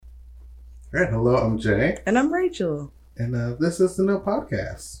All right, hello, I'm Jay. And I'm Rachel. And this is the No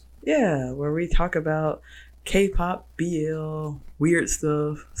Podcast. Yeah, where we talk about K-pop, BL, weird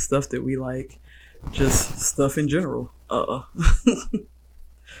stuff that we like, just stuff in general.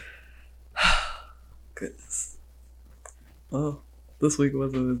 Goodness. Well, this week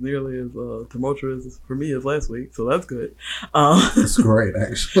wasn't as nearly as tumultuous for me as last week, so that's good. It's great,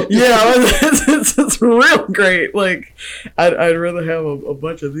 actually. Yeah, it's real great. Like, I'd rather have a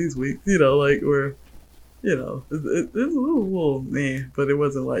bunch of these weeks, like where, it's a little meh, but it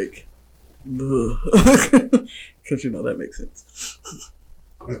wasn't like, because that makes sense.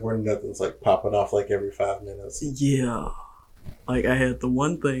 Like where nothing's like popping off like every 5 minutes. Yeah, like I had the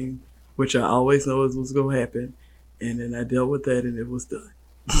one thing which I always know is what's gonna happen, and then I dealt with that, and it was done.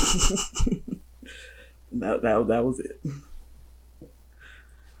 that was it.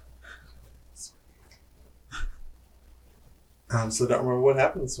 So don't remember what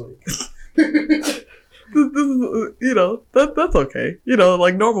happened this week. This is, that's okay.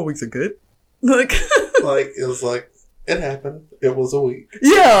 Like normal weeks are good. Like, like it was like it happened. It was a week.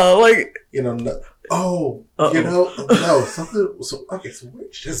 Yeah, like no, something. So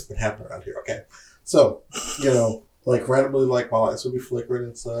what's just been happening around here? Okay, so like randomly, like my lights would be flickering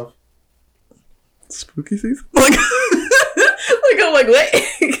and stuff. Spooky season. Like, I'm like,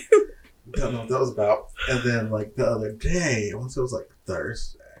 wait. Don't know what that was about. And then like the other day, once it was like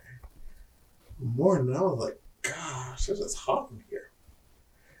Thursday morning, I was like, gosh, it's just hot in here.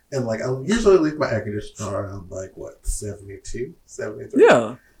 And like I usually leave my air conditioner around like 72, 73.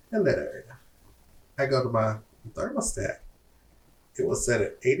 Yeah. In that area. I go to my thermostat. It was set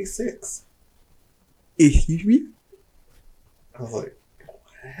at 86. Excuse me? I was like,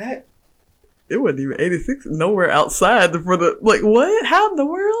 what? It wasn't even 86. Nowhere outside for the like what? How in the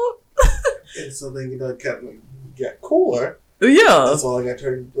world? And so then it kind of got cooler. Yeah. That's why I got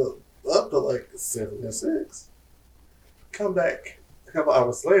turned up to like 76. Come back a couple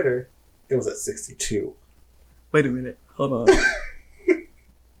hours later, it was at 62. Wait a minute. Hold on.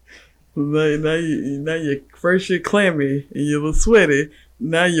 now you first you're clammy and you're a little sweaty.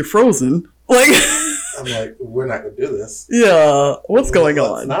 Now you're frozen. Like I'm like, we're not gonna do this. Yeah. What's going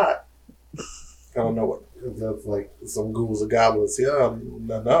on? Not. I don't know what. That's like some ghouls or goblins. Yeah,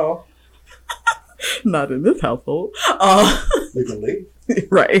 no. Not in this household. You can leave.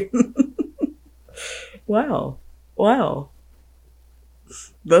 Right. Wow.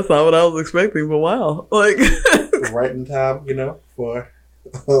 That's not what I was expecting, but wow. Like right in time, for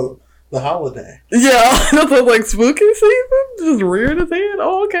the holiday. Yeah, that's like spooky season. Just reared his head.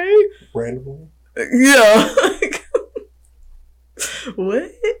 Oh, okay. Randomly. Yeah.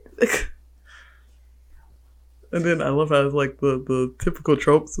 What? And then I love how it's like the typical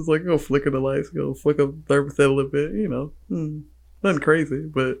tropes. It's like, go flicker the lights, go flick up the thermostat a little bit, nothing crazy,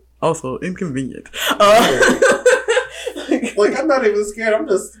 but also inconvenient. Like, I'm not even scared. I'm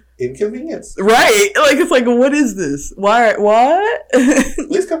just inconvenienced. Right. Like, it's like, what is this? Why? What? At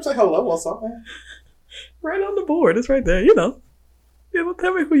least come say hello or something. Right on the board. It's right there, tell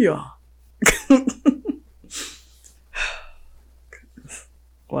me who you are.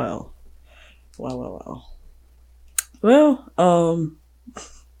 Wow. Well,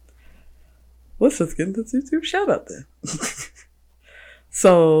 let's just get into this YouTube shout out then.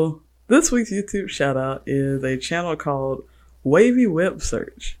 So this week's YouTube shout out is a channel called Wavy Web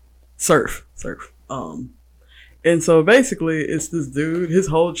Surf. And so basically it's this dude, his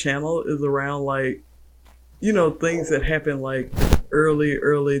whole channel is around like, things that happen like early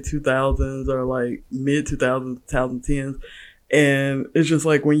 2000s or like mid 2000s, 2010s. And it's just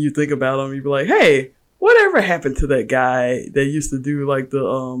like when you think about them, you be like, hey, whatever happened to that guy that used to do like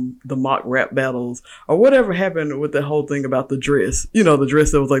the mock rap battles, or whatever happened with the whole thing about the dress? The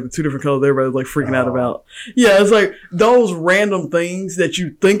dress that was like the two different colors everybody was like freaking out about. Yeah, it's like those random things that you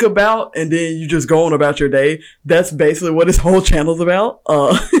think about and then you just go on about your day. That's basically what his whole channel's about.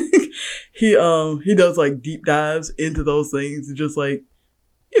 He does like deep dives into those things and just like,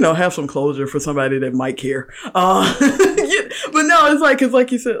 have some closure for somebody that might care. But no, it's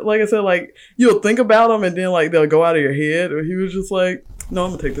like you said, like I said, like you'll think about them and then like they'll go out of your head. Or he was just like, no,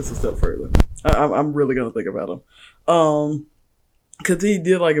 I'm gonna take this a step further. I'm really gonna think about them. Cause he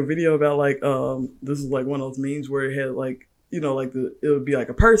did like a video about like, this is like one of those memes where it had like, like it would be like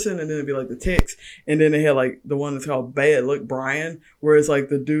a person and then it'd be like the text. And then they had like the one that's called Bad Luck Brian, where it's like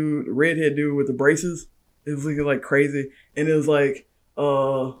the redhead dude with the braces is looking like crazy. And it was like,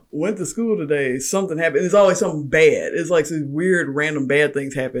 went to school today, something happened. It's always something bad. It's like these weird random bad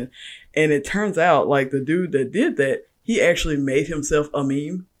things happen. And it turns out like the dude that did that, he actually made himself a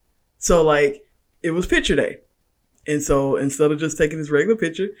meme. So like it was picture day. And so instead of just taking his regular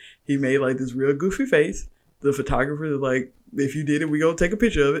picture, he made like this real goofy face. The photographer was like, if you did it, we go take a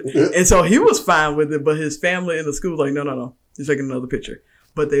picture of it. And so he was fine with it, but his family and the school was like, no, he's taking another picture.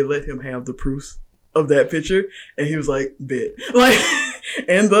 But they let him have the proofs of that picture, and he was like, bet. Like,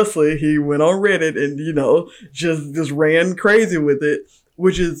 and thusly, he went on Reddit and, you know, just ran crazy with it,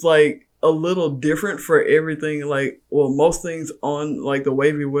 which is like a little different for everything, like, well, most things on like the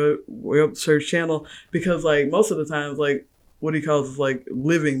Wavy web search channel, because like most of the times, like what he calls like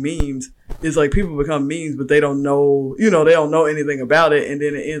living memes is like people become memes, but they don't know, you know, they don't know anything about it, and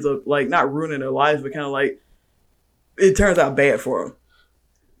then it ends up like not ruining their lives, but kind of like it turns out bad for them.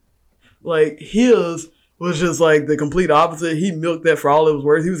 Like his was just like the complete opposite. He milked that for all it was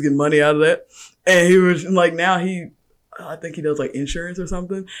worth. He was getting money out of that, and he was like, now I think he does like insurance or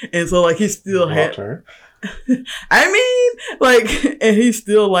something. And so like he still had, I mean, like, and he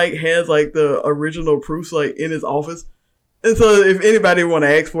still like has like the original proofs like in his office. And so if anybody want to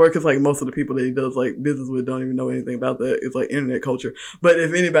ask for it, cause like most of the people that he does like business with don't even know anything about that. It's like internet culture. But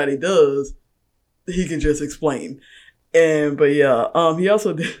if anybody does, he can just explain. But yeah, he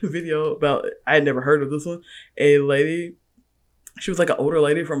also did a video about, I had never heard of this one, a lady, she was like an older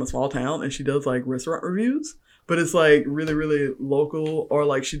lady from a small town, and she does like restaurant reviews. But it's like really, really local, or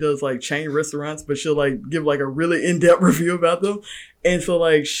like she does like chain restaurants, but she'll like give like a really in-depth review about them. And so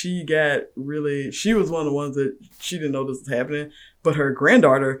like she was one of the ones that she didn't know this was happening, but her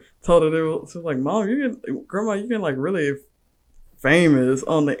granddaughter told her, she was like, Mom, Grandma, you get like really famous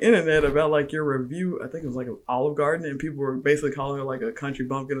on the internet about like your review. I think it was like an Olive Garden, and people were basically calling her like a country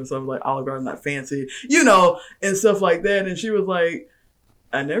bumpkin or something, like Olive Garden, not fancy, you know, and stuff like that. And she was like,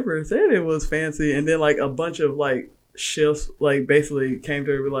 I never said it was fancy. And then like a bunch of like chefs like basically came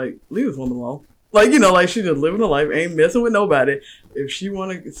to her and were like, leave this woman alone. Like, you know, like she just living her life, ain't messing with nobody. If she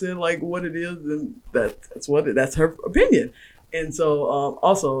want to say like what it is, then that's her opinion. And so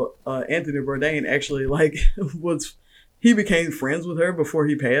also Anthony Bourdain actually like he became friends with her before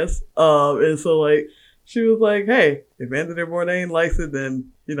he passed. And so like she was like, hey, if Anthony Bourdain likes it,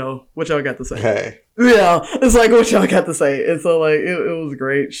 then, you know, what y'all got to say? Hey. Yeah, it's like what y'all got to say. And so like it was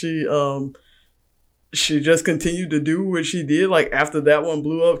great. She just continued to do what she did like after that one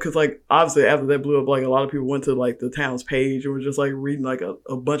blew up, because like obviously after that blew up, like a lot of people went to like the town's page and were just like reading like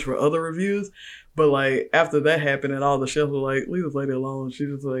a bunch of other reviews. But like after that happened and all the chefs were like, leave this lady alone, she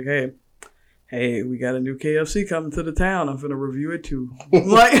was like, hey, we got a new KFC coming to the town, I'm finna review it too.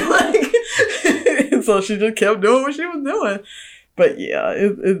 like and so she just kept doing what she was doing. But yeah,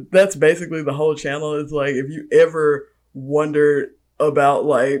 that's basically the whole channel. It's like, if you ever wondered about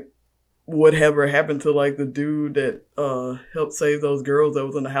like whatever happened to like the dude that helped save those girls that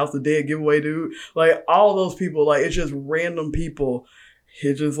was in the House of Dead giveaway dude, like all those people, like it's just random people.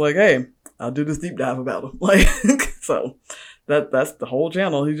 He's just like, hey, I'll do this deep dive about them. Like, so that's the whole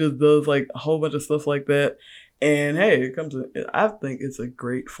channel. He just does like a whole bunch of stuff like that. And hey, I think it's a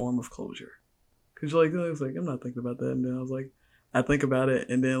great form of closure. Cause you're like, it's like, I'm not thinking about that. And then I was like, I think about it,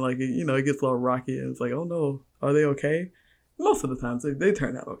 and then like, you know, it gets a little rocky, and it's like, oh no, are they okay? Most of the times they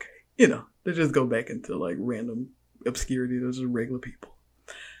turn out okay. You know, they just go back into like random obscurity. Those are regular people.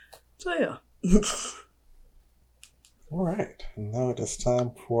 So yeah. All right, now it is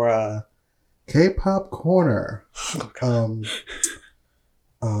time for K-pop corner.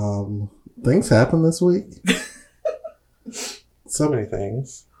 Things happened this week. So many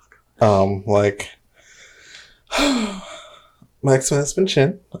things. Like my ex-husband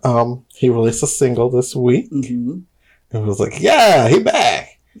Chin. He released a single this week. Mm-hmm. And was like, yeah, he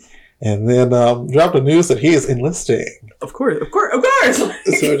back. And then dropped the news that he is enlisting. Of course. So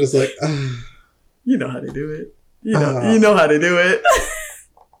I'm just like, you know how to do it. You know how to do it.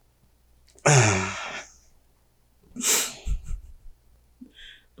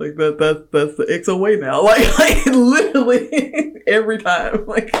 Like that's the XOA now. Like literally every time.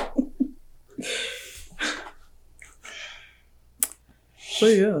 Like, so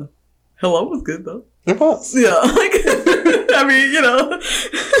yeah, Hello was good though. It was. Yeah, like I mean, you know.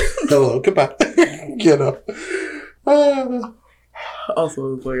 Hello, goodbye. You know.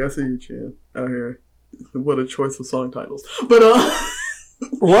 Also, it's like I see you, Chan, out here. What a choice of song titles, but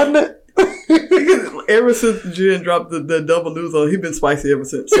wasn't it? Ever since Jen dropped the double news on, he been spicy ever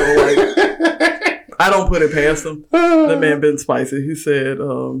since. So like, I don't put it past him. That man been spicy. He said,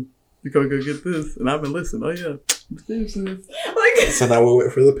 "You gotta go get this," and I've been listening. Oh yeah, like. So now we'll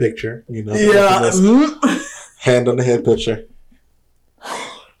wait for the picture. You know. Yeah. Hand on the head picture.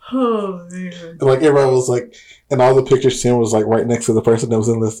 Oh man. And like everybody was like, and all the pictures Tim was like right next to the person that was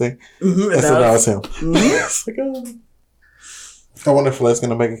enlisting. Mm-hmm, and so that was him. Mm-hmm. It's like, oh. I wonder if Les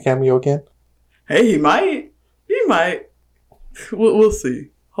gonna make a cameo again. Hey, he might. might. We'll see.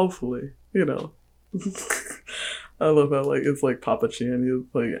 Hopefully, you know. I love how like it's like Papa Chan. He's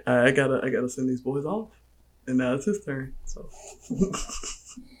like, I gotta send these boys off, and now it's his turn. So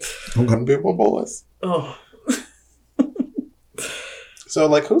I'm gonna be my boys. Oh. So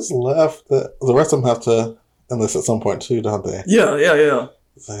like, who's left? The rest of them have to enlist at some point too, don't they? Yeah.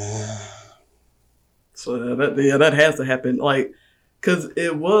 So that has to happen. Like, cause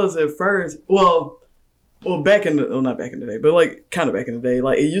it was at first. Well, not back in the day, but like kind of back in the day.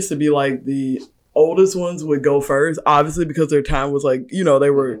 Like it used to be like the oldest ones would go first, obviously because their time was like, you know, they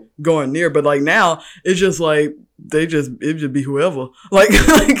were going near. But like now, it's just like it just be whoever. Like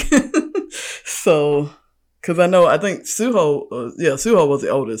so. Because I think Suho was the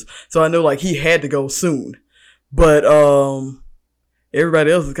oldest. So I know, like, he had to go soon. But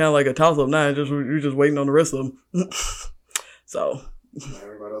everybody else is kind of like a toss-up now. We're just waiting on the rest of them. So.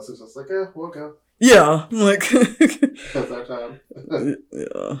 Everybody else is just like, yeah, we'll go. Yeah. Like. That's our time.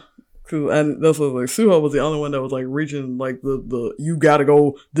 Yeah. And that's what, like, Suho was the only one that was, like, reaching, like, the you gotta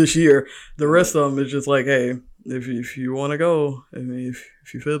go this year. The rest of them is just like, hey, if you want to go, I mean,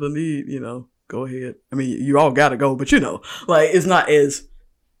 if you feel the need, you know. Go ahead. I mean, you all gotta go, but you know, like it's not as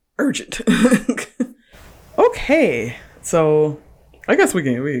urgent. Okay, so I guess we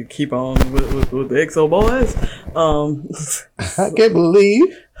can keep on with the EXO boys. I can't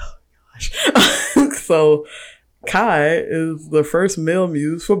believe. Oh gosh. So Kai is the first male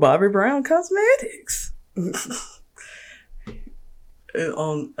muse for Bobbi Brown Cosmetics. I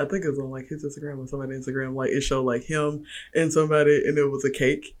think it was on like his Instagram or somebody's Instagram. Like it showed like him and somebody, and it was a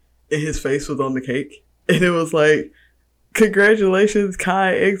cake. And his face was on the cake. And it was like, congratulations,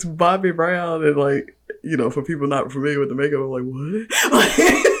 Kai X Bobbi Brown. And like, you know, for people not familiar with the makeup, I'm like, what?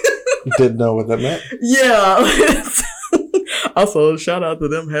 Didn't know what that meant. Yeah. Also, shout out to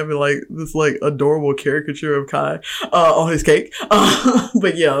them having like this like adorable caricature of Kai on his cake.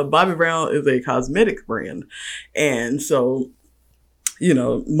 But yeah, Bobbi Brown is a cosmetic brand. And so, you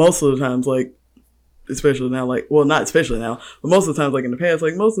know, most of the times, like, especially now, like, well, not especially now, but most of the times, like in the past,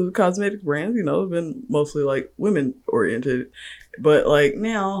 like most of the cosmetic brands, you know, have been mostly like women oriented. But like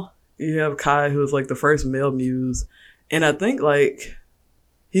now you have Kai, who's like the first male muse. And I think like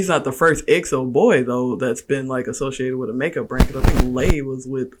he's not the first EXO boy though that's been like associated with a makeup brand. Cause I think Lay was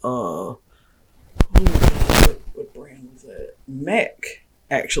with, what brand was that? MAC,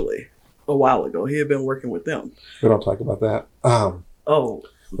 actually, a while ago. He had been working with them. We don't talk about that. Oh.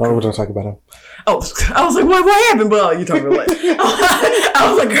 No, we don't talk about him. Oh, I was like, what happened? But you talking about like, I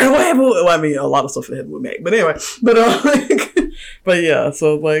was like, girl, what happened? Well, I mean, a lot of stuff happened with Mac, but anyway, but yeah,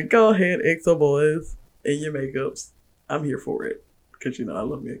 so like, go ahead, EXO boys, in your makeups. I'm here for it because you know I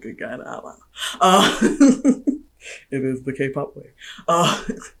love me a good guy in the eyeliner. It is the K-pop way.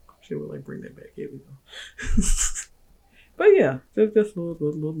 She would like bring that back. Here we go. But yeah, just a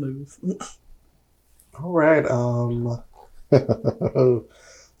little news. All right.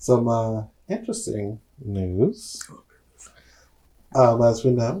 Some interesting news. As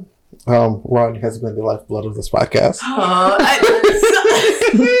we know, Ron has been the lifeblood of this podcast.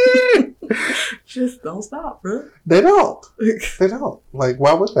 Just don't stop, bro. They don't. They don't. Like,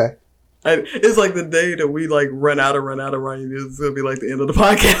 why would they? It's like the day that we like run out of Ronnie news. It's gonna be like the end of the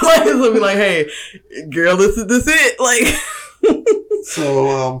podcast. Like it's gonna be like, hey, girl, this it. Like.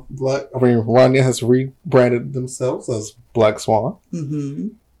 So, Rania has rebranded themselves as Black Swan. Mm-hmm.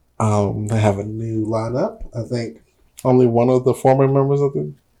 They have a new lineup. I think only one of the former members of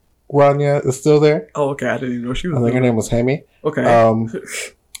the Rania is still there. Oh, okay. I didn't even know she was. I think her name was Hammy. Okay.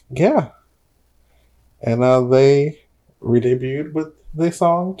 Yeah. And they re-debuted with the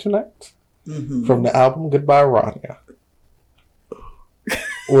song Tonight from the album Goodbye Rania,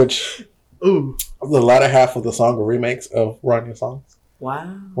 which ooh, the latter half of the song are remakes of Rania songs.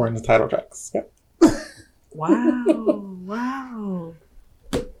 Wow. Were in the title tracks. Yep. Wow.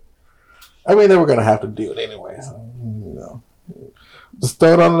 I mean, they were going to have to do it anyway. So, you know, just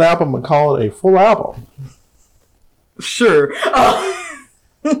throw it on an album and call it a full album. Sure.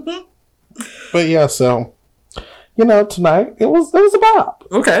 But yeah, so, you know, Tonight, it was a bop.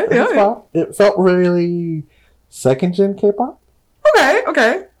 Okay, yeah. It felt really second gen K-pop.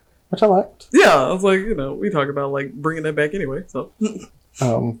 Okay. Which I liked. Yeah, I was like, you know, we talk about like bringing that back anyway, so.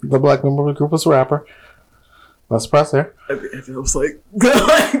 The black member of the group was a rapper. No surprise there. I was like,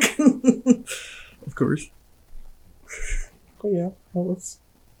 of course. But yeah, it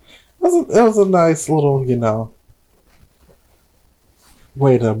was a nice little, you know,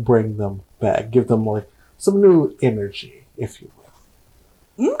 way to bring them back, give them like some new energy, if you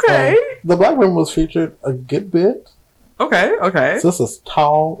will. Okay. The black member was featured a good bit. Okay. So this is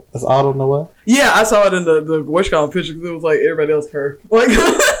tall as Otto Noah. Yeah, I saw it in the Wishcon picture because it was like everybody else her. Like,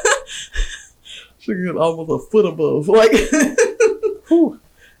 she was almost a foot above. Like,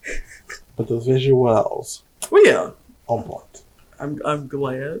 but the visuals. Well, yeah. On point. I'm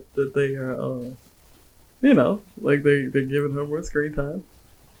glad that they are, you know, like they're giving her more screen time.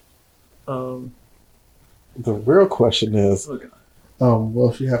 The real question is,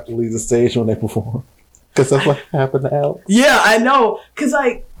 will she have to leave the stage when they perform? Because that's what happened to Alex. Yeah, I know. Because,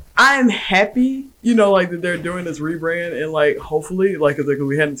 like, I'm happy, you know, like, that they're doing this rebrand and, like, hopefully, like, because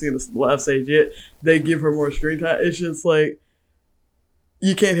we hadn't seen this live stage yet, they give her more screen time. It's just, like,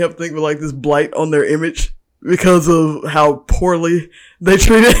 you can't help think of, like, this blight on their image because of how poorly they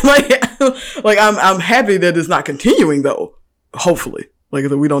treat it. Like I'm happy that it's not continuing, though. Hopefully. Like,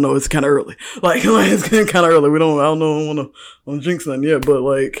 we don't know. It's kind of early. Like it's kind of early. I don't know. I don't want to jinx nothing yet, but,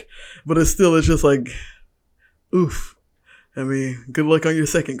 like, it's just, like, oof. I mean, good luck on your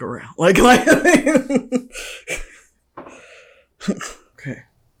second go round. Like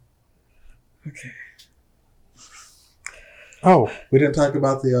Okay. Oh, we didn't talk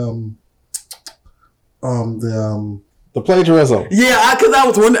about the plagiarism. Yeah, because I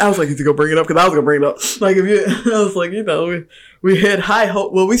was wondering. I was like, "Is he gonna bring it up?" Because I was gonna bring it up. Like, I was like, you know, we had high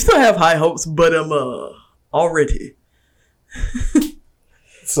hope. Well, we still have high hopes, but already.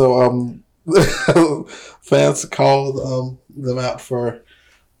 So fans called them out for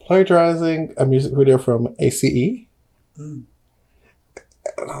plagiarizing a music video from ACE. And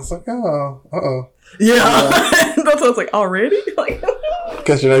I was like, oh. Yeah, that's what I was like, already? Like,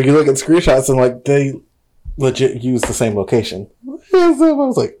 because, you know, you look at screenshots and, like, they legit use the same location. I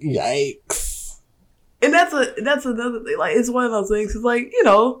was like, yikes. And that's another thing. Like, it's one of those things. It's like, you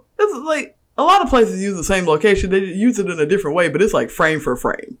know, it's like a lot of places use the same location. They use it in a different way, but it's like frame for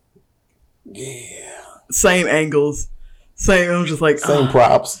frame. Yeah. Same angles. Same. I'm just like, same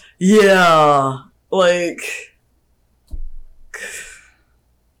props. Yeah. Like,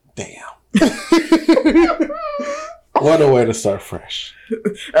 damn. What a way to start fresh.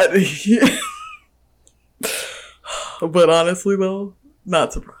 But honestly, though,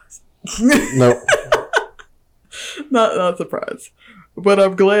 not surprised. Nope. Not surprised. But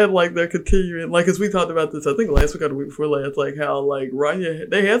I'm glad, like, they're continuing. Like, as we talked about this, I think last week or the week before last, like, how, like, Rania,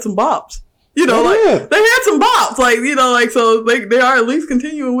 they had some bops. You know, like, they had some bops. Like, you know, like, so they are at least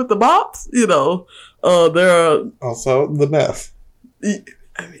continuing with the bops. You know, there are... Also, the meth. I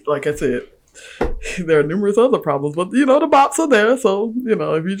mean, like I said, there are numerous other problems, but, you know, the bops are there. So, you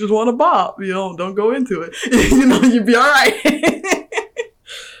know, if you just want to bop, you know, don't go into it. You know, you'd be all right.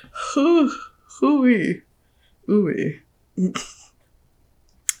 Hooey.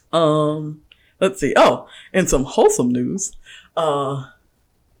 Let's see. Oh, and some wholesome news. Our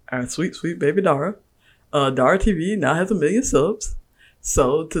sweet, sweet baby Dara. Dara TV now has 1 million subs.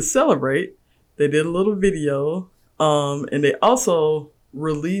 So to celebrate, they did a little video. And they also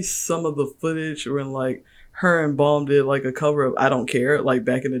released some of the footage when, like, her and Baum did, like, a cover of I Don't Care, like,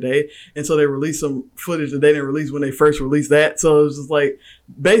 back in the day. And so they released some footage that they didn't release when they first released that. So it was just, like,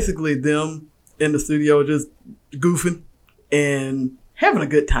 basically them in the studio just goofing and having a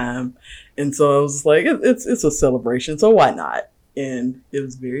good time. And so I was just like, it's a celebration, so why not? And it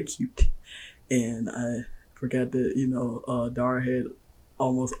was very cute. And I forgot that, you know, Dara had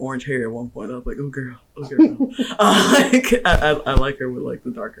almost orange hair at one point. I was like, oh girl. I like her with, like,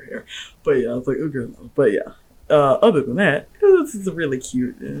 the darker hair. But yeah, I was like, oh girl. But yeah, other than that, this is really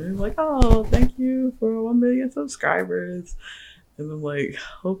cute. And like, oh, thank you for 1 million subscribers. And I'm like,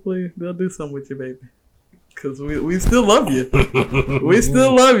 hopefully they'll do something with you, baby. Because we still love you. We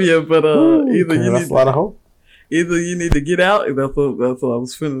still love you, but either you need a lot of hope. Either you need to get out. That's what I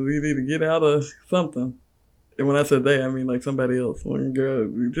was feeling. You need to get out of something. And when I said they, I mean, like, somebody else. One girl,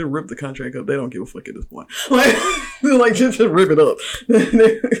 just rip the contract up. They don't give a fuck at this point. Like just rip it up.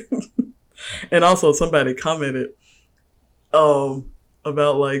 And also somebody commented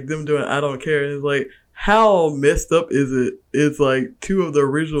about, like, them doing I Don't Care. And it's like, how messed up is it? It's like 2 of the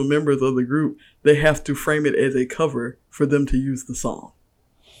original members of the group, they have to frame it as a cover for them to use the song.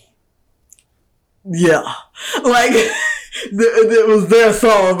 Yeah. Like, it was their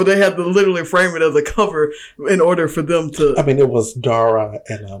song, but they had to literally frame it as a cover in order for them to... I mean, it was Dara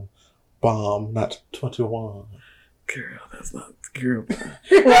and Baum, not 21. Girl, that's not... Girl.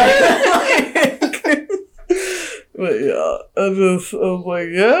 But yeah, I was like,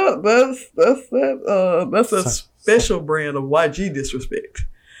 yeah, that's a special brand of YG disrespect.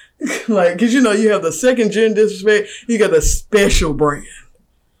 Like, cause you know, you have the second gen disrespect, you got the special brand.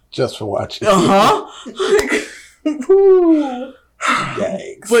 Just for watching.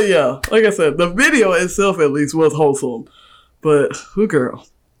 Yikes. But yeah, like I said, the video itself at least was wholesome. But who girl?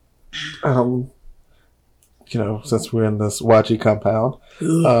 Since we're in this YG compound,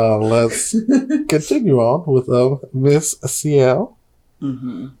 let's continue on with Miss CL.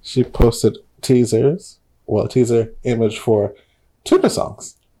 Mm-hmm. She posted teaser image for 2 new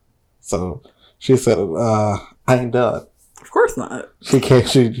songs. So she said, I ain't done. Of course not. She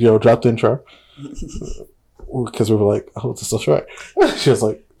dropped the intro. Because we were like, oh, this is so short. She was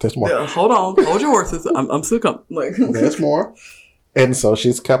like, there's more. Yeah, hold your horses. I'm still coming. Like, there's more. And so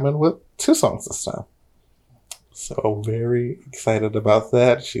she's coming with 2 songs this time. So very excited about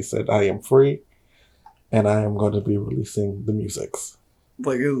that. She said, I am free and I am going to be releasing the musics.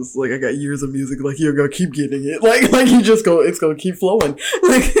 Like, it was like I got years of music. Like, you're going to keep getting it. Like you just go, it's going to keep flowing.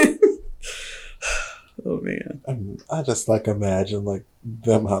 Like, oh man. I just imagine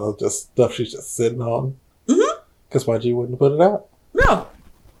the amount of just stuff she's just sitting on. Because YG wouldn't put it out. No.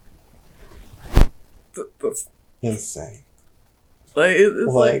 That's insane. Like,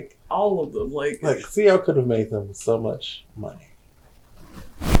 it's like all of them. Like CL could have made them so much money.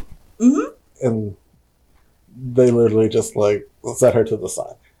 Mm-hmm. And they literally just set her to the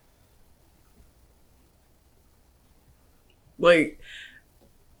side. Like,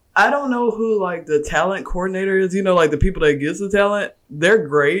 I don't know who the talent coordinator is. The people that gives the talent, they're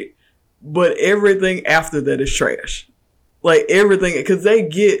great, but everything after that is trash. Like everything, because they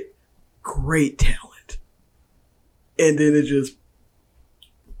get great talent, and then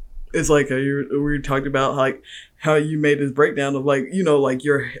it's like we talked about how you made this breakdown of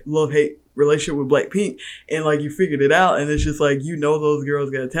your love-hate relationship with Blackpink, and you figured it out, and it's just those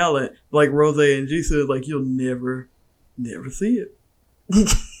girls got talent, like Rose and Jisoo, you'll never see it.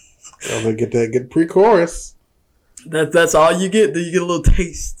 Well, they get that good pre-chorus. That's all you get. Then you get a little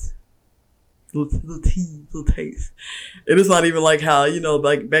taste, little taste. And it's not even how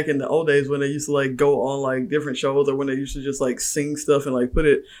back in the old days when they used to go on different shows, or when they used to just sing stuff and put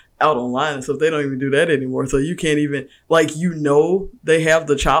it out online and stuff. They don't even do that anymore. So you can't even they have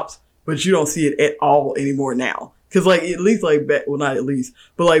the chops, but you don't see it at all anymore now. Because at least back, well, not at least,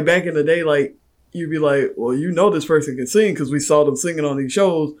 but back in the day, you'd be well, this person can sing because we saw them singing on these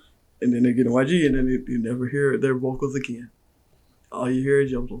shows, and then they get in YG, and then you never hear their vocals again. All you hear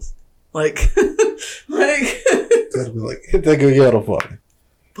is yodels. That'd be hit that good yodel for me.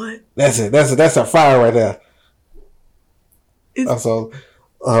 But that's it. That's a fire right there. Also,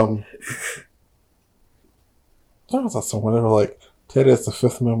 there was someone that were Ted is the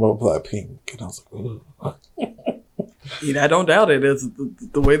 5th member of Blackpink, and I was ooh. I don't doubt it. It's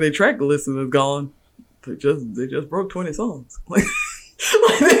the way they track the listen is gone. They just broke 20 songs.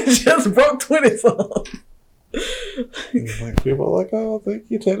 They just broke 20 songs. People are oh, thank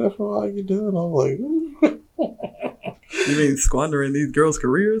you, Taylor, for all you do. And I'm you mean squandering these girls'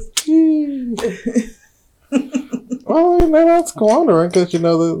 careers? Well, they're not squandering because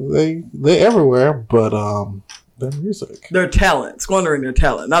they're everywhere, but their music, their talent, squandering their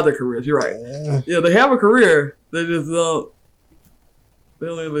talent, not their careers. You're right. Yeah, they have a career. They just don't. They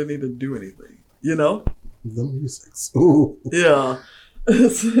don't really need to do anything. The music's. Ooh. Yeah.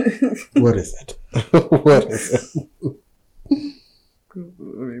 What is it? What is it? I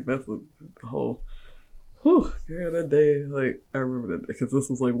mean, that's the whole. Whew, yeah, that day, I remember that day, because this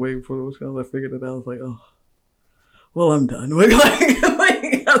was way before the show. I figured it out. I was oh, well, I'm done. I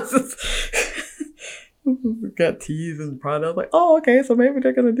just got teased and prodded. I was oh, okay, so maybe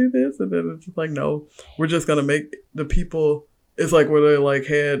they're gonna do this, and then it's just no, we're just gonna make the people. It's where they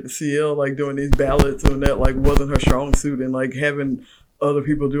had CL doing these ballads, and that wasn't her strong suit, and having other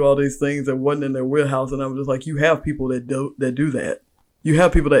people do all these things that wasn't in their wheelhouse. And I was just you have people that do that. You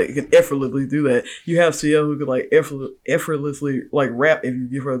have people that can effortlessly do that. You have CL who could effortlessly rap if you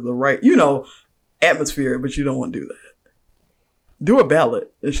give her the right atmosphere, but you don't want to do that. Do a ballad,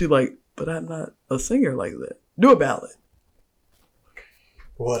 and she's but I'm not a singer like that. Do a ballad.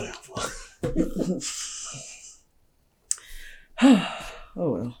 Whatever. Oh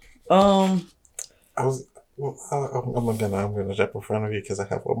well. I'm gonna jump in front of you because I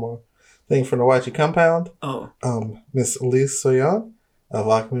have one more thing from the YG compound. Oh. Miss Lee Soyeon of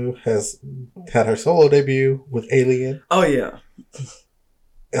Akmu has had her solo debut with Alien. Oh yeah.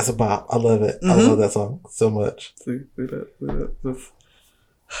 It's a bop. I love it. Mm-hmm. I love that song so much. See that.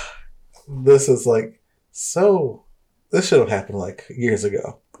 This is so. This should have happened years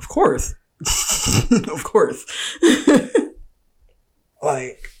ago. Of course. Of course.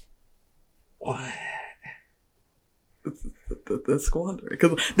 What? The squander,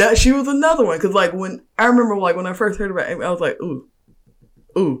 because that she was another one. Because when I remember, when I first heard about Amy, I was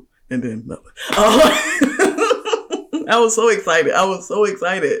ooh, and then nothing. I was so excited.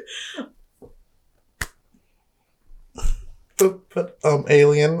 But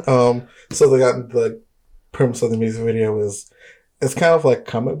Alien. So they got the premise of the music video is it's kind of like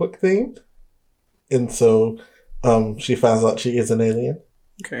comic book themed, and so she finds out she is an alien.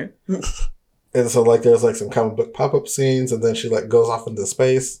 Okay. And so like there's like some comic book pop up scenes, and then she like goes off into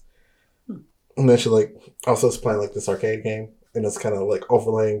space, and then she like also is playing like this arcade game, and it's kind of like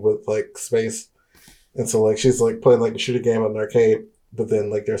overlaying with like space, and so like she's like playing like the shooting game on an arcade, but then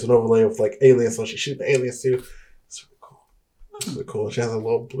like there's an overlay of like aliens, so she's shooting the aliens too. It's really cool. It's really cool. She has a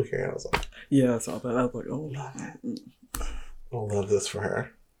little blue hair, and I was like, yeah, I saw that. I was like, oh, I love this for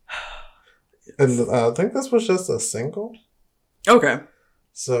her. Yes. And I think this was just a single. Okay.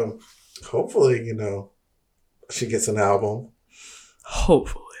 So hopefully, you know, she gets an album.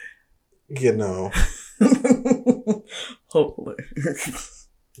 Hopefully. You know. Hopefully.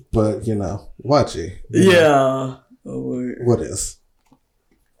 But, you know, watch it. Yeah. What is?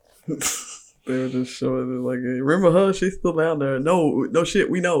 They were just showing it like, hey, remember her? She's still down there. No shit,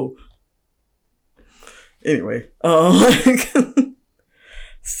 we know. Anyway.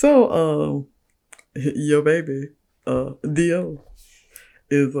 So, your baby, Dio,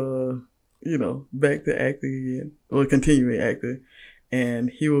 is, you know, back to acting again. Well, continuing acting.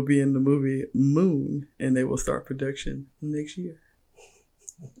 And he will be in the movie Moon, and they will start production next year.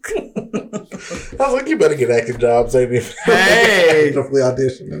 I was like, you better get acting jobs. Ain't even definitely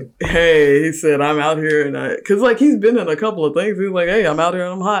auditioning. Hey, he said, I'm out here, and because like he's been in a couple of things. He's like, hey, I'm out here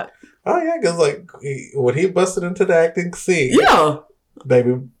and I'm hot. Oh yeah, because like when he busted into the acting scene, yeah,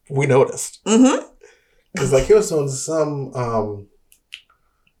 baby, we noticed. Mm-hmm. Because like he was doing some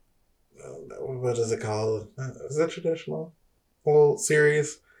what is it called? Is that traditional? Well,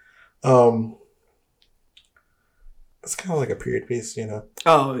 series. It's kind of like a period piece, you know.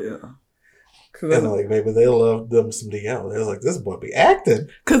 Oh yeah. And like maybe they loved them some DL. They was like, this boy be acting.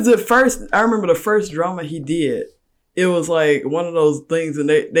 Because I remember the first drama he did. It was like one of those things, and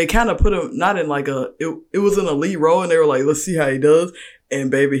they kind of put him not in like it was in a lead role, and they were like, let's see how he does.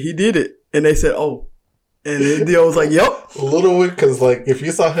 And baby, he did it. And they said, oh. And then Dio was like, yep. A little weird, because like if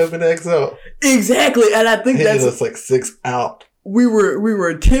you saw him in XO. Exactly. And I think that's just like 6 out. We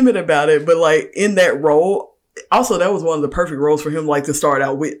were timid about it, but like in that role, also that was one of the perfect roles for him like to start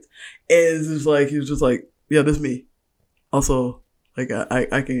out with. And it's just like he was just like, yeah, this is me. Also, like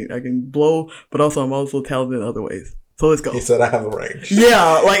I can blow, but also I'm also talented in other ways. So let's go. He said I have a range.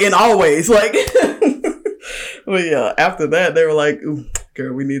 Yeah, like in all ways. Like but yeah, after that they were like,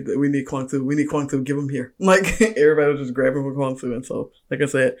 girl, we need Kwang Tu. We need Kwang Tu. Give him here. Like everybody was just grabbing for Kwang Tu. And so, like I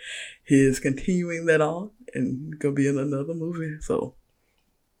said, he is continuing that on and gonna be in another movie. So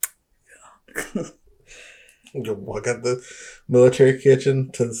yeah. Walk out the military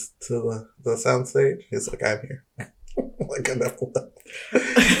kitchen to the soundstage. He's like, I'm here. Like I never left.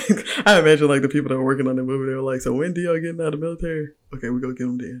 I imagine like the people that were working on the movie, they were like, so when Dio getting out of the military? Okay, we go get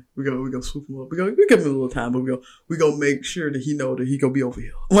him there. We go swoop him up. We give him a little time, but we go make sure that he know that he gonna be over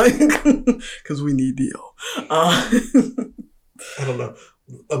here. Like because we need Dio. I don't know.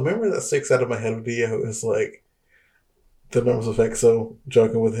 A memory that sticks out of my head of Dio is like the members of EXO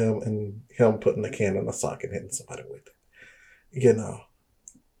joking with him and him putting a can in a sock and hitting somebody with it. You know.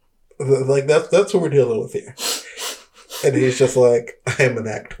 Like that's what we're dealing with here. And he's just like, I am an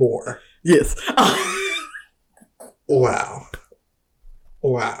actor. Yes. Wow.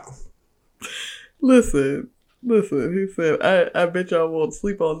 Listen. He said, I bet y'all won't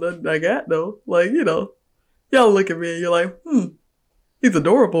sleep on nothing I got though. Like, you know, y'all look at me and you're like, he's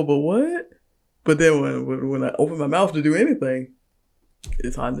adorable, but what? But then when I open my mouth to do anything,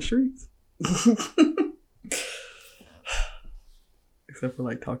 it's hot in the streets. Except for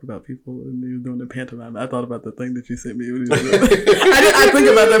like talk about people and you doing the pantomime. I thought about the thing that you sent me. I think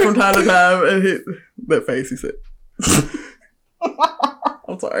about that from time to time and hit that face he said.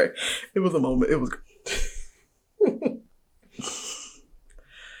 I'm sorry. It was a moment. It was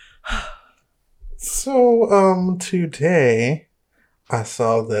So today I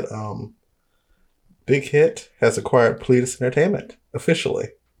saw that Big Hit has acquired Pledis Entertainment officially.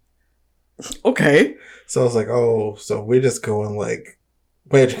 Okay. So I was like, oh, so we're just going like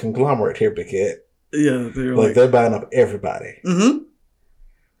major conglomerate here, Big Hit. Yeah, they're buying up everybody. Mm-hmm.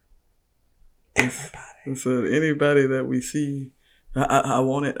 Everybody. So anybody that we see, I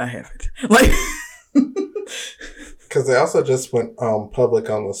want it, I have it. Like, because they also just went public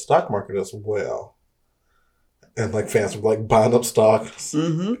on the stock market as well, and like fans were like buying up stocks.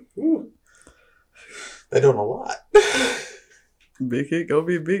 Mm-hmm. Ooh. They're doing a lot. Big Hit go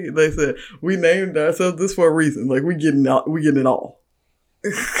be big. They said we named ourselves this for a reason. Like we getting it all.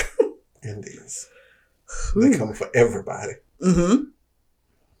 Indies. They come for everybody. Mm-hmm.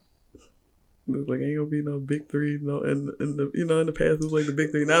 It's like ain't gonna be no big three, no, in the in the past it was like the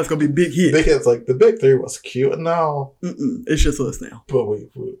big three. Now it's gonna be big hit. Big Hit's like the big three was cute and all. It's just us now. But we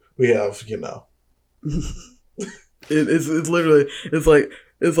have it's literally it's like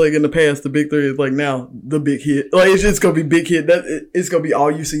in the past the big three is like now the big hit. Like it's just gonna be big hit. It's gonna be all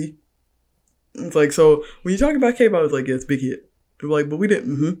you see. It's like so when you talk about K-pop, it's like yeah, it's big hit. People are like, but we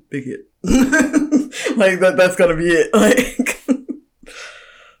didn't. Big hit. Like that's gonna be it. Like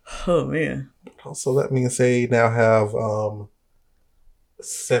oh man. So that means they now have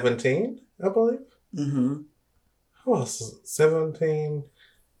 17, I believe. Mm-hmm. Who else is 17?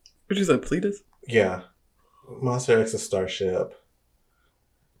 What you said, Pledis? Yeah. Monster X is Starship.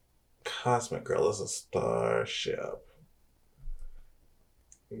 Cosmic Girl is a Starship.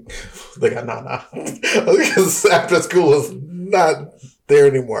 They got Nana. Because After School is not there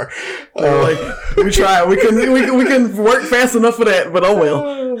anymore. Like we tried. We can work fast enough for that, but oh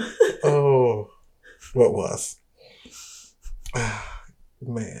well. Oh, what was?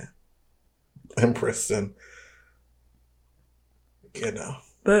 Man. Empress and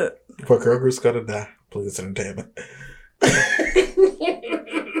But girl group's gonna die. Please entertainment.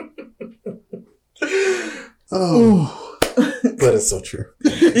 Oh, but it's so true.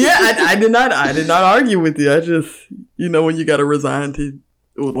 Yeah, I did not argue with you. I just when you gotta resign to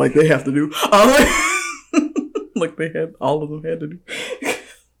like they have to do, like they had all of them had to do.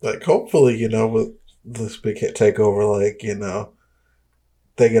 Like hopefully with this big hit takeover, like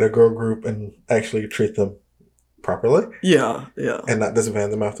they get a girl group and actually treat them properly. Yeah. And not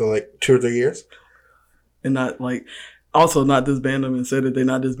disband them after like 2 or 3 years. And not like also not disband them and say that they're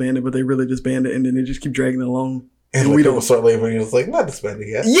not disbanded, but they really disbanded and then they just keep dragging it along. And like, we don't start leaving and it's like not disbanded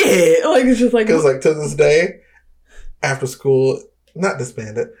yet. Yeah, like it's just like because like to this day, After School not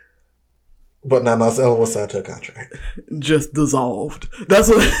disbanded, but now it's Ella was signed to a contract. Just dissolved. That's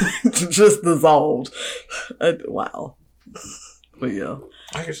what just dissolved. Wow. But yeah.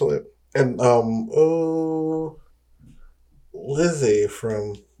 Actually, and Lizzie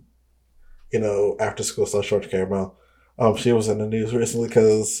from After School / Short Caramel, she was in the news recently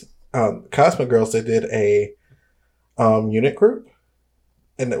because Cosmic Girls, they did a unit group,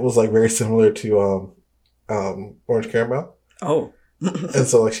 and it was like very similar to Orange Caramel. Oh. And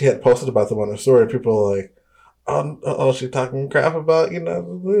so like she had posted about them on her story, and people were like, oh, she talking crap about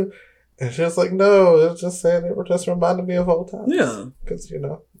and she was like, no, it's just saying it just reminded me of old times. Yeah, because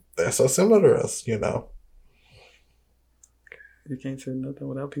they're so similar to us. You can't say nothing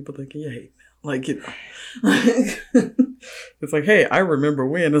without people thinking you hate now. Like it's like, hey, I remember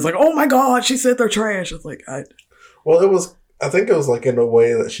when. It's like, oh my god, she said they're trash. It's like Well, it was. I think it was like in the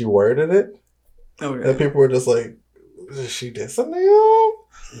way that she worded it. Okay. And people were just like, "Is she dissing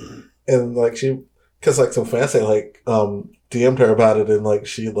them?" And like because like some fans say like DM'd her about it, and like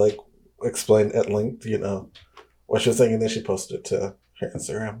she like explained at length, what she was saying, and then she posted it to her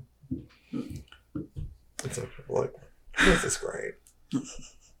Instagram. And so people were like, this is great.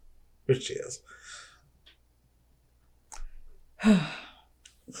 Which she is.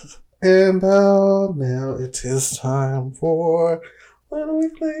 And now it is time for Little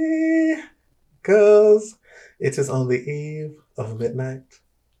Weekly, because it is on the eve of midnight.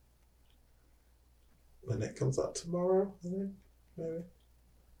 When it comes out tomorrow, maybe.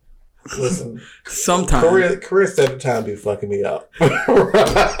 Listen, sometime Korea Standard Time be fucking me up.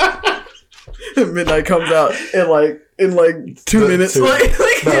 Midnight comes out in like 2 minutes. No,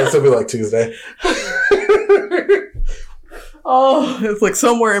 it's gonna be like Tuesday. Oh, it's like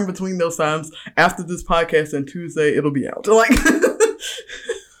somewhere in between those times. After this podcast and Tuesday, it'll be out. Like,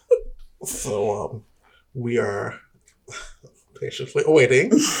 so we are patiently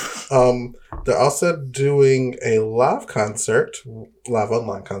awaiting. They're also doing a live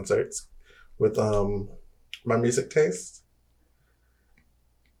online concerts with My Music Taste.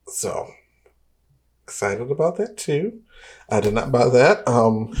 So excited about that too. I did not buy that.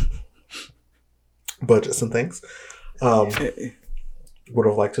 Budgets and things. Would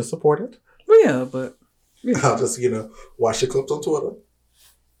have liked to support it. Well, yeah, but I'll just watch the clips on Twitter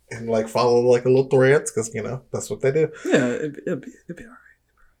and like follow like the little threads because that's what they do. Yeah, it'd be all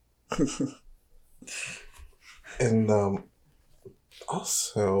right. And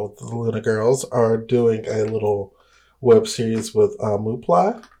also the Luna Girls are doing a little web series with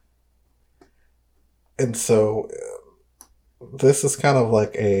Mooply, and so this is kind of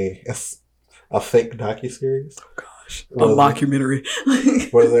like a fake docuseries. Oh gosh, a mockumentary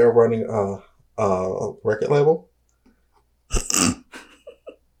where they're running a record label.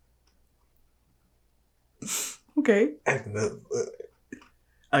 Okay. And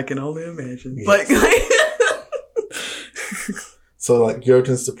I can only imagine. Yes. So like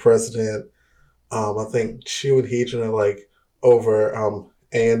Yoden's the president. I think Chu and Heejin are like over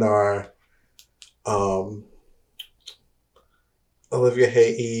A&R. Olivia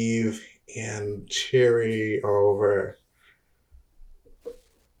Hay Eve and Cherry are over.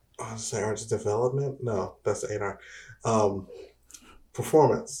 I was say arts development. No, that's A&R.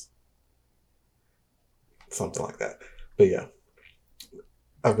 Performance. Something like that. But yeah.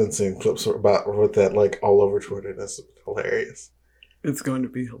 I've been seeing clips about with that like all over Twitter. That's hilarious. It's going to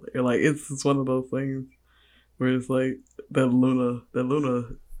be hilarious. Like it's one of those things where it's like that Luna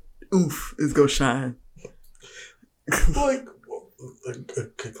oomph is gonna shine. Like a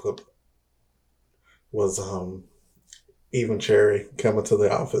good clip was Eve and Cherry coming to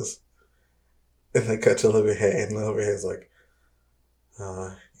the office and they cut to Olivia Hay and Olivia Hay's like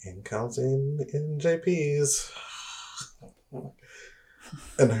in comes in JP's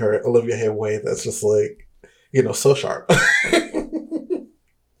and her Olivia Hay way that's just like, you know, so sharp.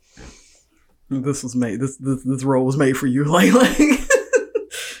 This was made. This role was made for you, like.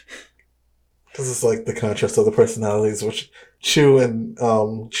 Because it's like the contrast of the personalities, which Chu and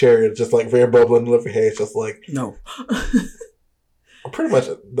Cherry are just like very bubbling. Olivia Hay is just like no. Pretty much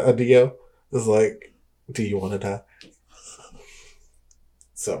a Dio is like, do you want to die?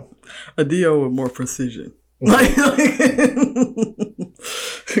 So a Dio with more precision. But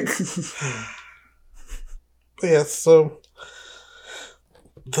yeah, so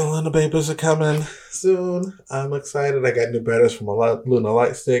the Luna babies are coming soon. I'm excited. I got new batteries from a Luna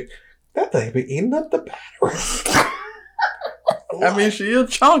Lightstick. That thing be eating up the batteries. I mean, she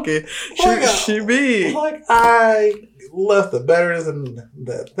is chunky. She big. Like, I left the batteries in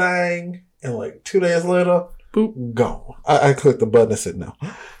that thing, and like 2 days later, boop, gone. I clicked the button and said no.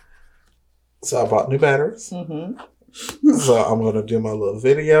 So I bought new batteries. Mm-hmm. So I'm going to do my little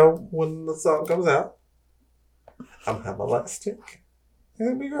video when the song comes out. I'm going to have my light stick.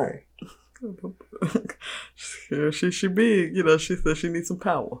 It'll be great. Yeah, she big. You know, she said she needs some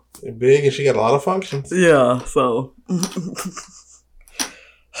power. She's big and she got a lot of functions. Yeah, so.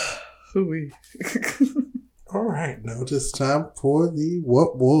 Hooey. All right, now it's time for the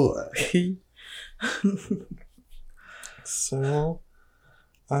what would. So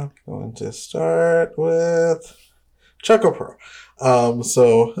I'm going to start with Choco Pro.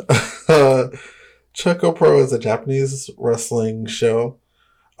 Choco Pro is a Japanese wrestling show.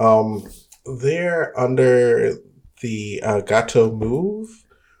 They're under the Gato Move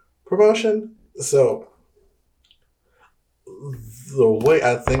promotion. So the way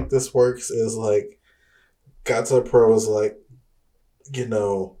I think this works is like Gato Pro is like, you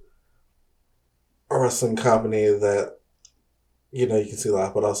know, a wrestling company that, you know, you can see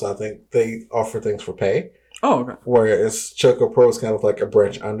live, but also I think they offer things for pay. Oh, okay. Whereas Choco Pro is kind of like a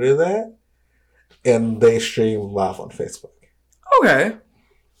branch under that, and they stream live on Facebook. Okay.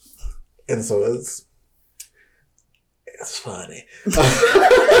 And so it's funny.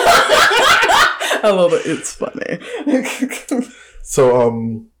 I love it. It's funny.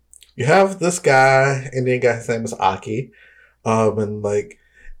 So you have this guy, Indian guy. His name is Aki, and like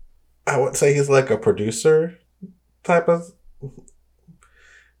I would say he's like a producer type of.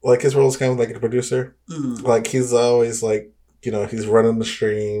 Like his role is kind of like a producer. Mm. Like he's always like, you know, he's running the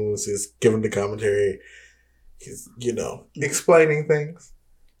streams, he's giving the commentary, he's, you know, explaining things.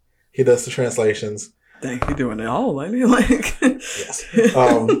 He does the translations. Dang, he doing it all, ain't he? Like yes.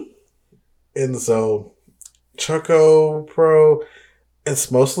 And so Choco Pro, it's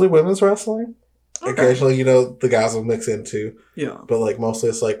mostly women's wrestling. Okay. Occasionally, you know, the guys will mix in too. Yeah. But like mostly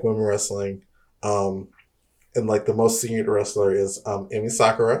it's like women wrestling. And like the most senior wrestler is Emi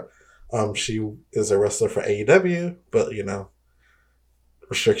Sakura. She is a wrestler for AEW, but you know,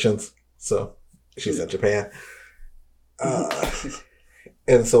 restrictions. So she's in Japan.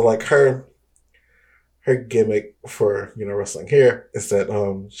 And so like her gimmick for, you know, wrestling here is that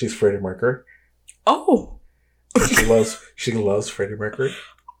she's Freddie Mercury. Oh. She loves Freddie Mercury.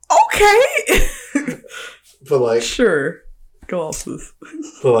 Okay. But like sure. Go off this.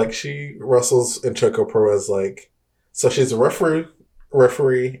 But like she wrestles in Choco Pro as like, so she's a referee,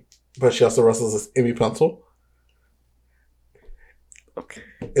 but she also wrestles as Emi Pencil. Okay.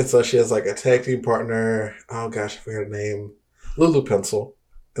 And so she has like a tag team partner. Oh gosh, I forgot her name. Lulu Pencil.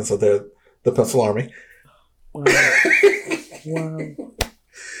 And so they're the Pencil Army. Wow.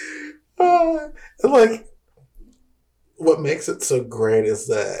 Wow. And like, what makes it so great is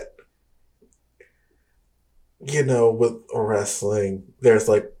that, you know, with wrestling, there's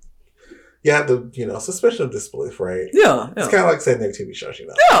like, you have to, you know, suspension of disbelief, right? Yeah. It's kind of like saying their TV shows, you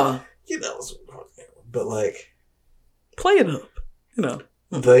know? Yeah. You know, but like, play it up, you know.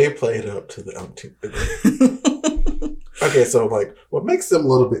 they played up to the umpteenth degree. Okay, so like what makes them a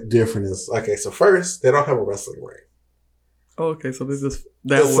little bit different is so first they don't have a wrestling ring. Okay, so this is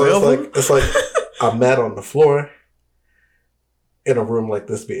that so it's like a mat on the floor in a room like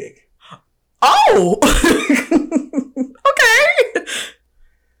this big. Oh, okay.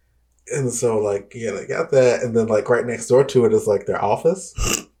 And so like they got that, and then like right next door to it is like their office.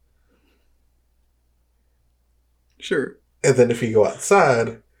 Sure. And then if you go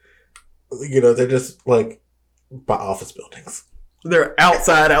outside, they're just like by office buildings. They're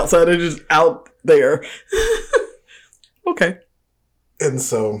outside. They're just out there. Okay. And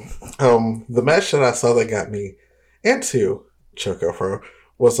so, the match that I saw that got me into Choco Pro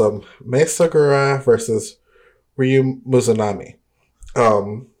was Mei Sakurai versus Ryu Mizunami.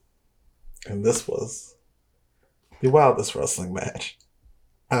 And this was the wildest wrestling match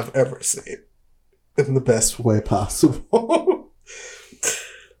I've ever seen. In the best way possible.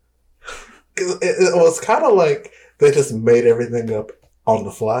 It was kind of like they just made everything up on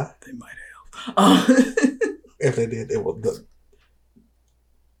the fly. They might have. If they did, it was.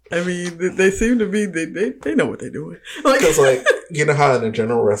 I mean, they seem to be. They know what they're doing. Because you know how in a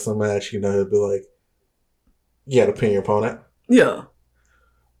general wrestling match, it'd be like you had to pin your opponent. Yeah.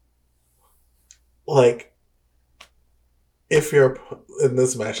 Like if you're in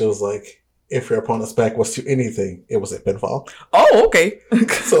this match, it was like. If your opponent's back was to anything, it was a pinfall. Oh, okay.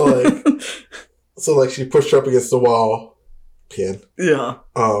 so she pushed her up against the wall, pin. Yeah.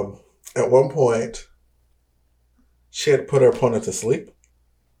 At one point, she had put her opponent to sleep.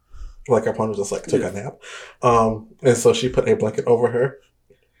 Like her opponent just took a nap. And so she put a blanket over her.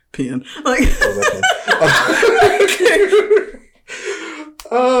 Pin. So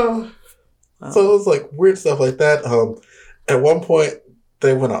it was like weird stuff like that. At one point,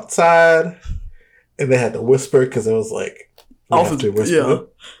 they went outside and they had to whisper because it was like we have to whisper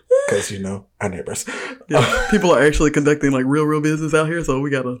because our neighbors. Yeah, people are actually conducting like real business out here, so we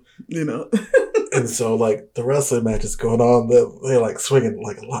gotta And so like the wrestling match is going on, they're like swinging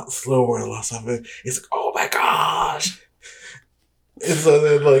like a lot slower and a lot something. It's like, oh my gosh! And so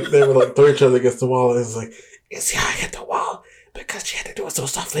then like they were like throw each other against the wall, and it's like, you see how I hit the wall because she had to do it so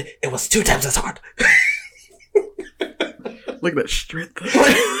softly. It was 2 times as hard. Look at that strength.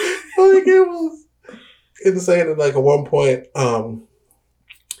 Like it was insane. And like at one point,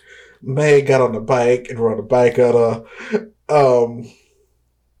 May got on the bike and rode the bike at her.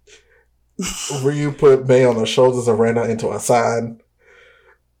 Ryu put May on her shoulders and ran her into a sign.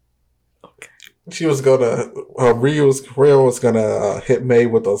 Okay. She was gonna Ryu was gonna hit May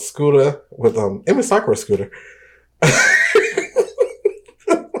with a scooter with Emi Sakura scooter.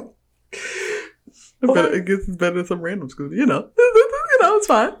 It gets better than some random scooter. It's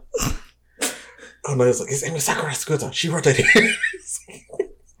fine. Oh no, it's like, it's Emi Sakura's scooter. She wrote that here.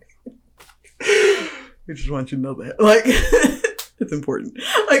 We just want you to know that. Like, it's important.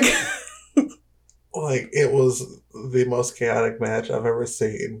 Like, it was the most chaotic match I've ever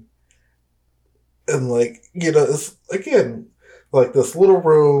seen. And like, it's, again, like this little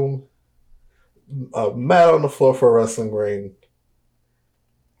room, a mat on the floor for a wrestling ring.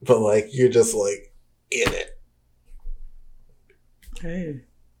 But like, you're just like, in it. Hey.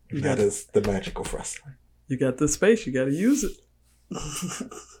 That is the magic of wrestling. You got the space, you gotta use it.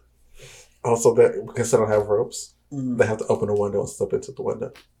 Also, because they don't have ropes, they have to open a window and step into the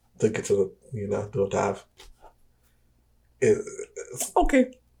window to get to the, do a dive.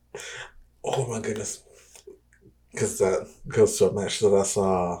 Okay. Oh my goodness. Because that goes to a match that I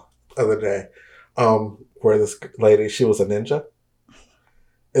saw the other day, where this lady, she was a ninja.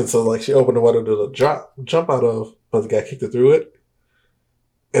 And so, like, she opened the window to jump out of, but the guy kicked her through it.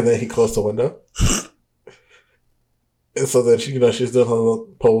 And then he closed the window. And so then she, she's doing her little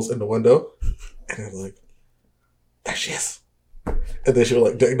pose in the window. And I'm like, there she is. And then she would,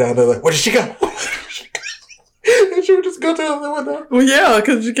 like, dig down there, like, where did she go? And she would just go to the other window. Well, yeah,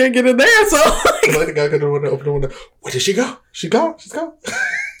 because you can't get in there, so. And like, the guy go to the window, open the window. Where did she go? She's gone. She's gone.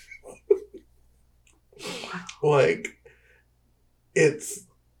 Like, it's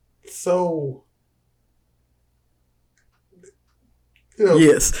so,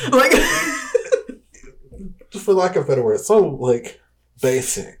 yes, like, for lack of a better word, so like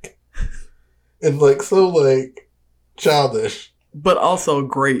basic and like so like childish, but also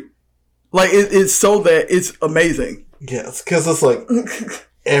great. Like it's so that it's amazing. Yes, because it's like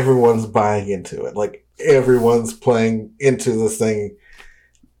everyone's buying into it. Like everyone's playing into this thing,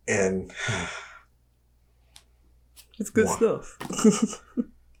 and it's good stuff.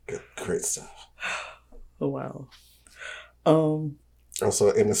 Great stuff. Oh wow.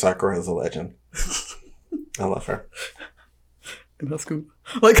 Also, Emi Sakura is a legend. I love her. in high school.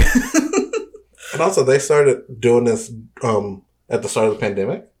 Like, and also they started doing this at the start of the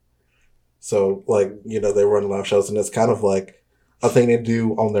pandemic. So, like, you know, they run live shows, and it's kind of like a thing they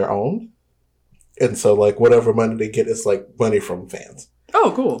do on their own. And so, like, whatever money they get is, like, money from fans.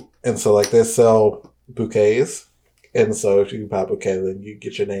 Oh, cool. And so, like, they sell bouquets. And so, if you buy a bouquet, then you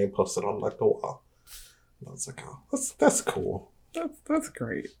get your name posted on, like, the wall. And I was like, oh, that's cool. That's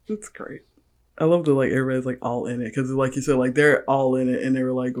great. That's great. I love that, like, everybody's, like, all in it. Because, like you said, like, they're all in it. And they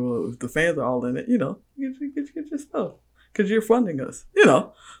were like, well, if the fans are all in it, you know, get your stuff. Because you're funding us, you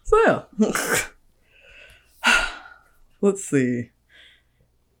know. So, yeah. Let's see.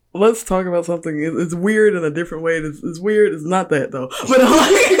 Let's talk about something. It's weird in a different way. It's weird. It's not that, though. But,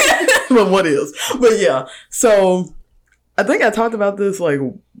 but what is? But, yeah. So, I think I talked about this, like,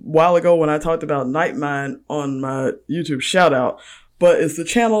 a while ago when I talked about Nightmind on my YouTube shout-out. But it's the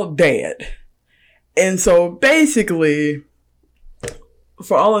channel Dad. And so, basically,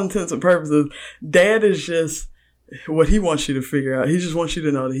 for all intents and purposes, Dad is just what he wants you to figure out. He just wants you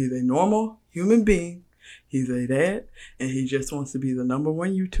to know that he's a normal human being. He's a dad, and he just wants to be the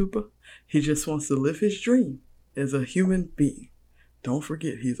 #1 YouTuber. He just wants to live his dream as a human being. Don't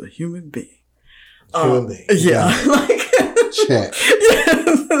forget, he's a human being. Human being. Yeah. Check.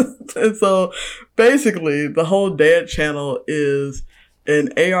 Yeah. And so, basically, the whole Dad channel is an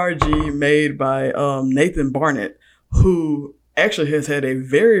ARG made by Nathan Barnett, who actually has had a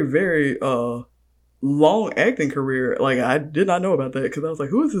very, very long acting career. Like, I did not know about that because I was like,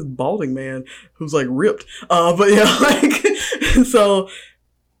 who is this balding man who's like ripped? But yeah, like, so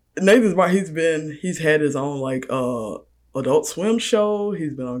Nathan's he's had his own like Adult Swim show.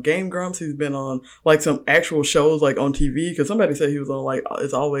 He's been on Game Grumps. He's been on like some actual shows like on TV, because somebody said he was on like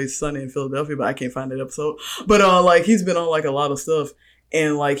It's Always Sunny in Philadelphia, but I can't find that episode. But like, he's been on like a lot of stuff,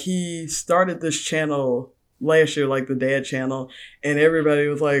 and like, he started this channel last year, like the Dad channel, and everybody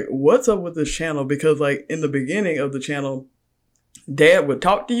was like, what's up with this channel? Because like, in the beginning of the channel, Dad would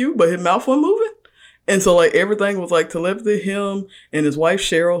talk to you, but his mouth wasn't moving. And so like, everything was like telepathy. Him and his wife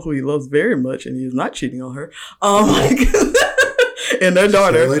Cheryl, who he loves very much, and he is not cheating on her, like, and their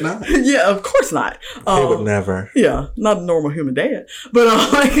daughter. Really not? Yeah, of course not. He would never. Yeah, not a normal human dad. But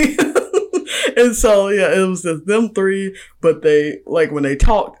like, and so yeah, it was just them three. But they, like, when they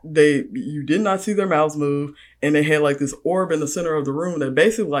talked, you did not see their mouths move, and they had like this orb in the center of the room that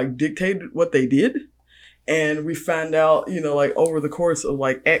basically like dictated what they did. And we found out, you know, like, over the course of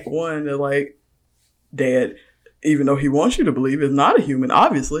like Act 1, that like, Dad, even though he wants you to believe, is not a human,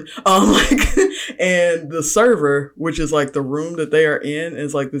 obviously. Like, and the server, which is like the room that they are in,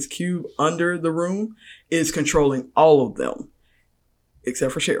 is like this cube under the room, is controlling all of them,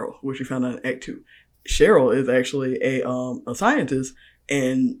 except for Cheryl, which we found out in Act 2. Cheryl is actually a scientist,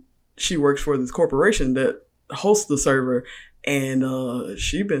 and she works for this corporation that hosts the server, and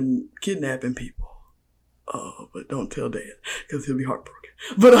she been kidnapping people. But don't tell Dad, because he'll be heartbroken.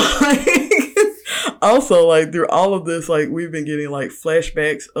 But also, like, through all of this, like, we've been getting like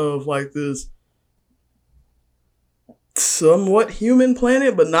flashbacks of like this somewhat human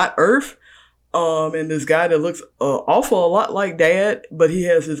planet, but not Earth. And this guy that looks awful a lot like Dad, but he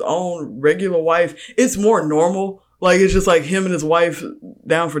has his own regular wife. It's more normal. Like, it's just like him and his wife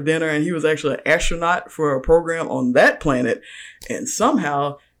down for dinner, and he was actually an astronaut for a program on that planet. And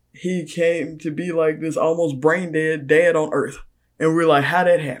somehow he came to be like this almost brain dead dad on Earth. And we're like, how'd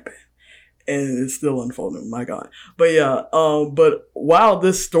that happen? And it's still unfolding, my God. But yeah, but while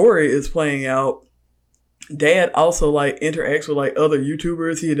this story is playing out, Dad also like interacts with like other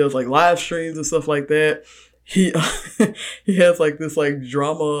YouTubers. He does like live streams and stuff like that. He he has like this like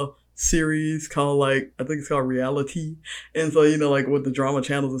drama series called, like, I think it's called Reality. And so, you know, like with the drama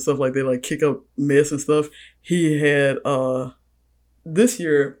channels and stuff, like they like kick up mess and stuff. He had this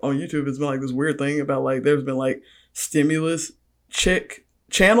year on YouTube, it's been like this weird thing about like there's been like stimulus check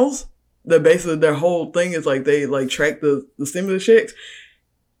channels that basically their whole thing is like they like track the stimulus checks.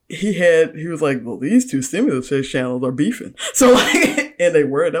 He was like, well, these two stimulus check channels are beefing. So like, and they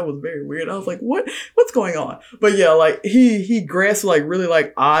were, that was very weird. I was like, what's going on? But yeah, like he grasped like really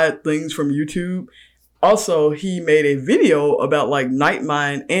like odd things from YouTube. Also, he made a video about like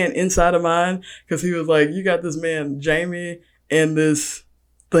Nightmind and Inside of Mind, because he was like, you got this man Jamie and this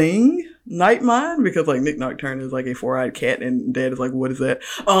thing Nightmind, because like Nick Nocturne is like a 4-eyed cat, and Dad is like, what is that?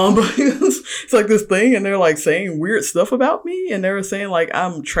 But it's like this thing, and they're like saying weird stuff about me, and they were saying like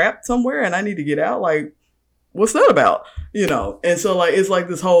I'm trapped somewhere and I need to get out. Like, what's that about? You know? And so like it's like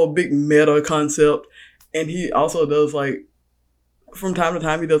this whole big meta concept. And he also does like, from time to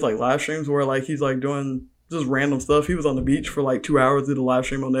time, he does like live streams where like he's like doing just random stuff. He was on the beach for like 2 hours, did a live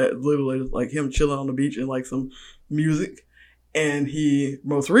stream on that, literally like him chilling on the beach and like some music. And he,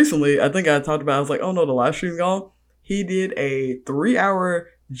 most recently, I think I talked about, I was like, oh no, the live stream gone. He did a 3-hour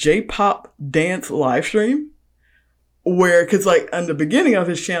J-pop dance live stream where, cause like in the beginning of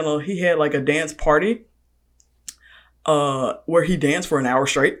his channel, he had like a dance party, where he danced for an hour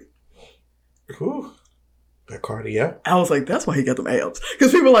straight. Ooh. That cardio. I was like, that's why he got them abs.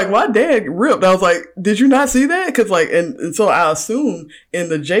 Because people were like, why dad ripped? I was like, did you not see that? Because like, and so I assume in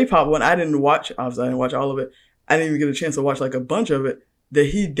the J-pop one, I didn't watch, obviously I didn't watch all of it. I didn't even get a chance to watch like a bunch of it, that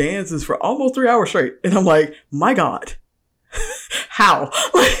he dances for almost 3 hours straight. And I'm like, my God, how?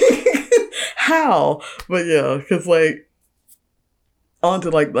 How? But yeah, because like, on to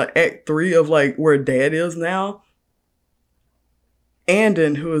like the act 3 of like where dad is now.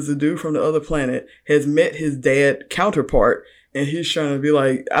 Andon, who is the dude from the other planet, has met his dad counterpart, and he's trying to be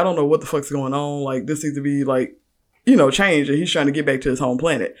like, I don't know what the fuck's going on. Like, this needs to be like, changed, and he's trying to get back to his home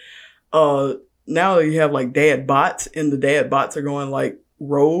planet. Now you have like dad bots, and the dad bots are going like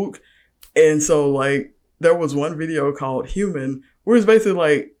rogue. And so like, there was one video called Human, where it's basically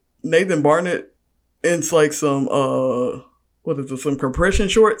like Nathan Barnett in like some, some compression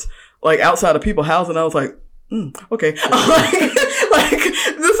shorts, like outside of people's house. And I was like, okay. like,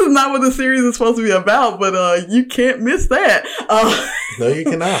 this is not what the series is supposed to be about, but you can't miss that. No, you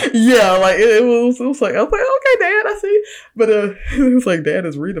cannot. Yeah, like it was like, I was like, okay, Dad, I see. But it was like, Dad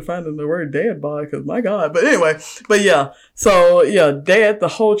is redefining the word dad by, because my God. But anyway, so yeah, Dad, the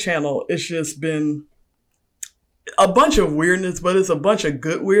whole channel, it's just been a bunch of weirdness, but it's a bunch of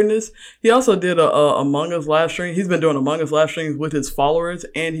good weirdness. He also did a Among Us live stream. He's been doing Among Us live streams with his followers,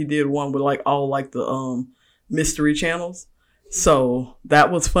 and he did one with like all like the mystery channels. So that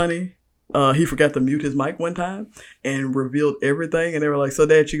was funny. He forgot to mute his mic one time and revealed everything, and they were like, so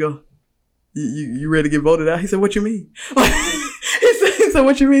Dad, you ready to get voted out? He said, what you mean? he said,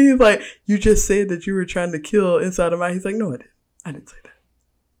 what you mean? He's like, you just said that you were trying to kill inside of my. He's like, no, I didn't say that.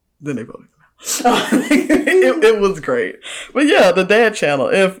 Then they voted him out. It was great. But yeah, the Dad channel,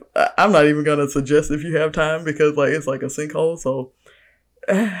 if I'm not even gonna suggest if you have time, because like it's like a sinkhole, so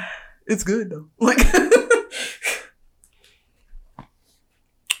it's good though. Like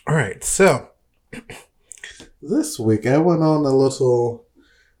all right, so this week I went on a little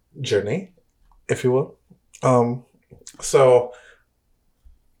journey, if you will. So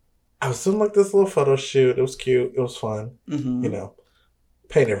I was doing like this little photo shoot. It was cute. It was fun. Mm-hmm.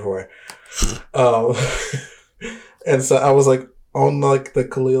 Paint everywhere. And so I was like on like the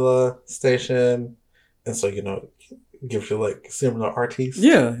Kalila station, and so gives you like similar artists.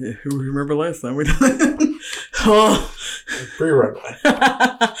 Yeah, who remember last time we did pre-runway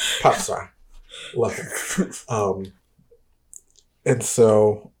pop star, love it. And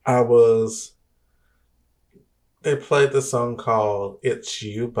so they played the song called "It's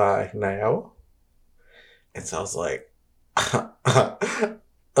You" by Now, and so I was like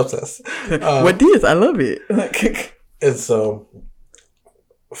obsessed. What this? I love it. And so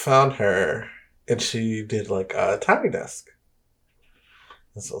found her, and she did like a Tiny Desk.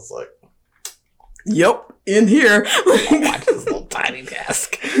 And so I was like, yep, in here. Watch this little Tiny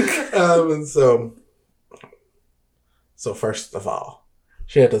Desk. And so first of all,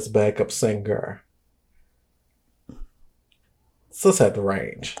 she had this backup singer. Sis had the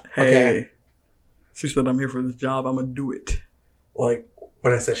range. Hey. Okay? She said, I'm here for this job. I'm going to do it. Like,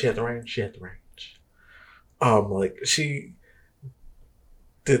 when I said she had the range, she had the range. Like, she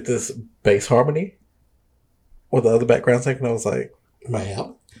did this bass harmony with the other background singer, and I was like,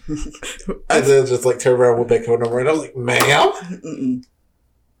 ma'am? And then just like turned around with back to her number, and I was like, ma'am? Mm-mm.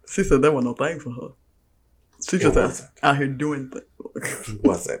 She said that wasn't no thing for her. She just out here doing things. It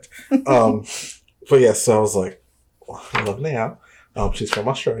wasn't. But yeah, so I was like, well, I love Now. She's from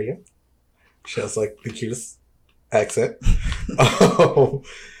Australia. She has like the cutest accent.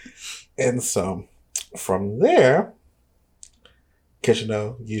 And so from there, because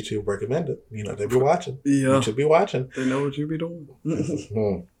YouTube recommended, they be watching. Yeah. YouTube be watching. They know what you be doing.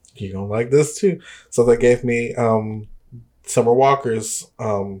 You gonna like this too. So they gave me Summer Walker's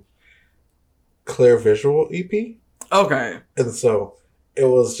Clear Visual EP. Okay. And so it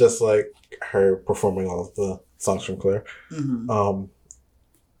was just like her performing all of the songs from Claire. Mm-hmm. And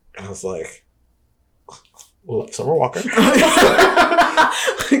I was like, love Summer Walker.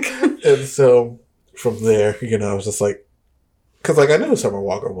 And so from there, I was just like, because like I knew who Summer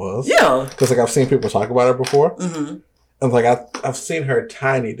Walker was. Yeah. Because like I've seen people talk about her before. Mm-hmm. And like I've seen her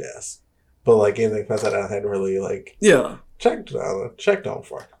Tiny Desk, but like anything past that I hadn't really like checked on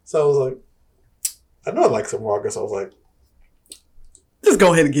for. So I was like, I know I like Summer Walker, so I was like, just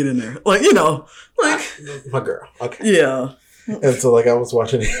go ahead and get in there. Like, like my girl. Okay. Yeah. And so like I was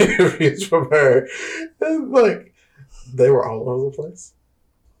watching interviews from her, and like they were all over the place.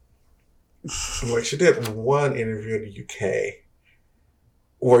 Like, she did one interview in the UK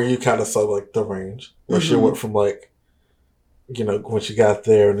where you kind of saw, like, the range. Where she went from, like, you know, when she got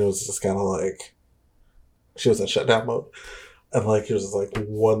there and it was just kind of like, she was in shutdown mode. And, like, it was just, like,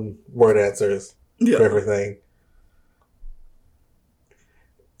 one word answers for everything.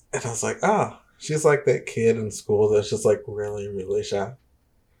 And I was like, she's like that kid in school that's just, like, really, really shy.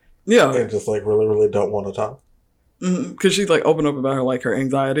 Yeah. And just, like, really, really don't want to talk. Because she's, like, open up about her, like, her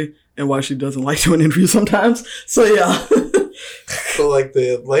anxiety and why she doesn't like doing interviews sometimes. So, yeah. So, like,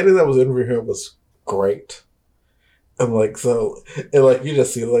 the lady that was interviewing her was great. And, like, so, and, like, you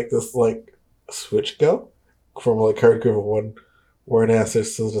just see, like, this, like, switch go from, like, her giving one word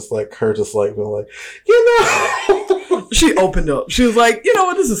answers to just, like, her just, like, being like, you know. She opened up. She was like, you know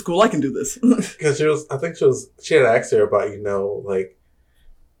what, this is cool. I can do this. Because she had asked her about, you know, like,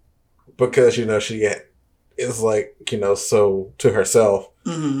 because, you know, she is, like, you know, so to herself,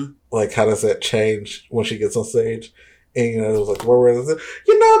 like, how does that change when she gets on stage? And, you know, it was like, where is it?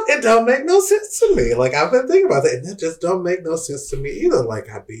 You know, it don't make no sense to me. Like, I've been thinking about that, and it just don't make no sense to me either. Like,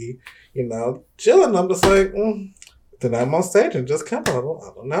 I be, you know, chilling. I'm just like, then I'm on stage and just come on.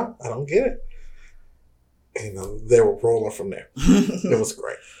 I don't know. I don't get it. And, you know, they were rolling from there. It was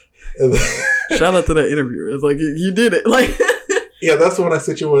great. Shout out to that interviewer. It's like, you did it. Like, yeah, that's when I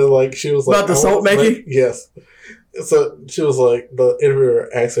said you were like, she was like, about the soap making? Yes. So she was like, the interviewer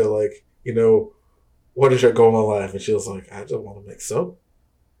asked her, like, you know, what is your goal in life? And she was like, I just want to make soap.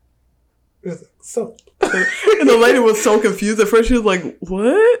 Soap. And the lady was so confused at first. She was like,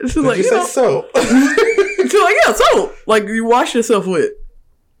 what? She's like, you said soap. She's like, yeah, soap. Like, you wash yourself with.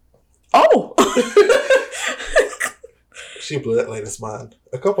 Oh. She blew that lady's mind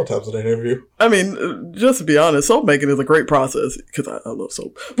a couple times in the interview. I mean, just to be honest, soap making is a great process because I love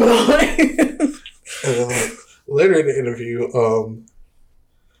soap. But and then, like, later in the interview,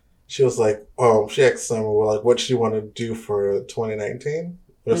 she was like, she asked Summer, well, like, what she want to do for 2019,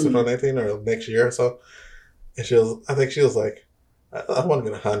 or 2019, or next year or so. And I think she was like, I want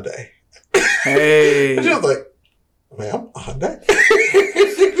to get a Hyundai. Hey. And she was like, ma'am, a Hyundai?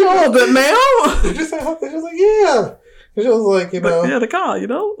 Oh, but ma'am? Did you say Hyundai? She was like, yeah. And she was like, you know. Yeah, the car, you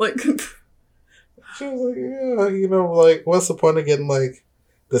know? Like. She was like, yeah, you know, like, what's the point of getting, like,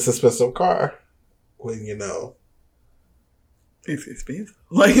 this expensive car when, you know. It's expensive.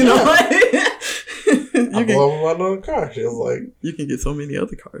 Like, you know, like. I'm blowing my own car. She was like, you can get so many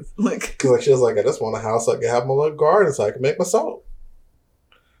other cars. Like, cause like she was like, I just want a house so I can have my little garden so I can make my soap.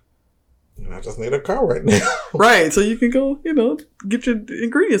 And I just need a car right now. Right, so you can go, you know, get your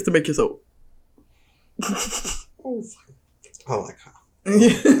ingredients to make your soap. I like her.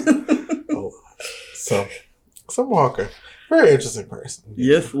 Oh, so Walker, very interesting person.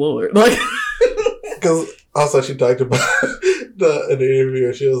 Yes, Lord. Like, because also she talked about in the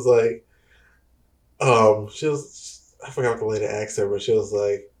interview. She was like. I forgot what the lady asked her, but she was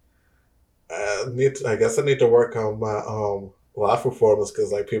like, I guess I need to work on my live performance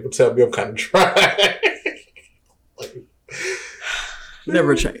because, like, people tell me I'm kind of dry. Like,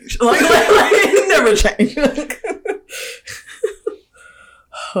 never change. Like never change.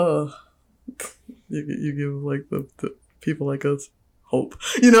 You give, like, the people like us hope,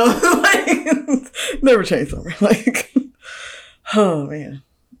 you know? Like, never change something. Like, oh, man.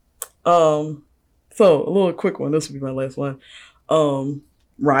 So, a little quick one. This will be my last one.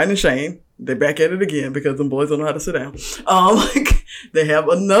 Ryan and Shane, they're back at it again because them boys don't know how to sit down. Like, they have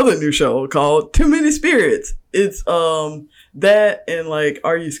another new show called Too Many Spirits. It's that and, like,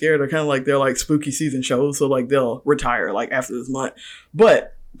 Are You Scared? Are kind of like they're like spooky season shows. So, like, they'll retire like after this month.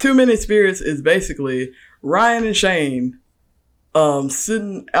 But Too Many Spirits is basically Ryan and Shane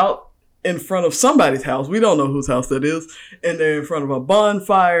sitting out in front of somebody's house. We don't know whose house that is. And they're in front of a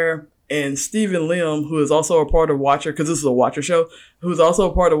bonfire. And Stephen Lim, who is also a part of Watcher, because this is a Watcher show, who's also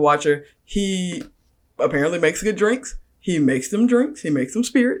a part of Watcher, he apparently makes good drinks. He makes them drinks. He makes them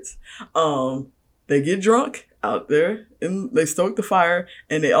spirits. They get drunk out there, and they stoke the fire,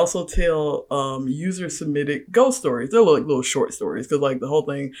 and they also tell user-submitted ghost stories. They're like little short stories, because, like, the whole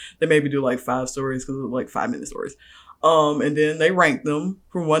thing, they maybe do, like, 5 stories, because they're, like, 5-minute stories. And then they rank them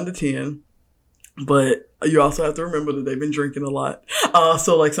from 1 to 10. But you also have to remember that they've been drinking a lot.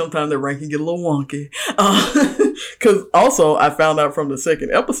 So, like, sometimes their ranking get a little wonky. Because also, I found out from the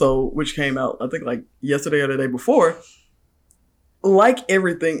second episode, which came out, I think, like, yesterday or the day before, like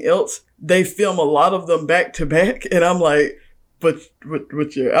everything else, they film a lot of them back to back. And I'm like, but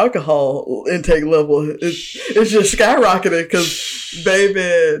with your alcohol intake level, it's just skyrocketing because, baby,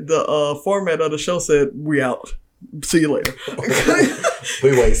 the format of the show said, we out. See you later.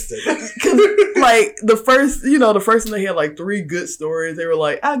 We wasted. Like the first one they had like 3 good stories. They were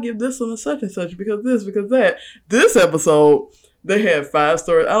like, I'll give this one a such and such because this, because that. This episode, they had 5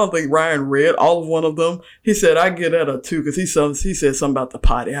 stories. I don't think Ryan read all of one of them. He said, I give that a 2 because he said something about the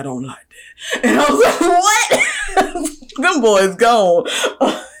potty. I don't like that. And I was like, what? Them boys gone.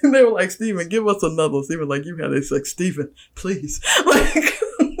 And they were like, Steven, give us another. Steven, like, you had this, like, Steven, please. Like,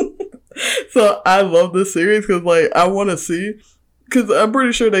 so I love this series because, like, I want to see, because I'm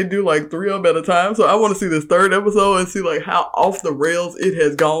pretty sure they do, like, 3 of them at a time. So I want to see this 3rd episode and see, like, how off the rails it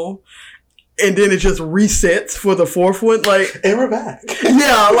has gone. And then it just resets for the 4th one. Like, and we're back.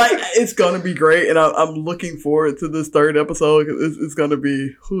 Yeah, like, it's going to be great. And I'm looking forward to this 3rd episode because it's going to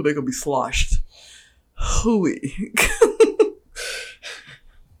be, they're going to be sloshed. Hooey.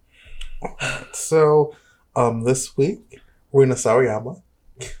 So, this week, Rina Sawayama,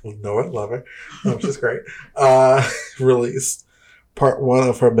 know and love her, which is great, released part 1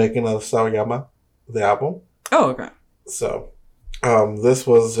 of her making of Sawayama, the album. Oh, okay. So, this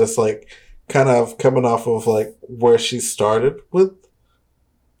was just like kind of coming off of like where she started with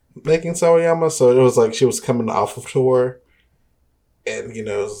making Sawayama. So it was like she was coming off of tour, and it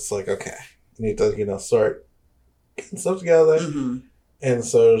was like, okay, you need to start getting stuff together. Mm-hmm. And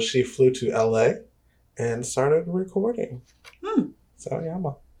so she flew to LA and started recording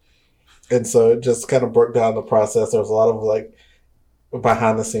Sawayama. And so it just kind of broke down the process. There was a lot of like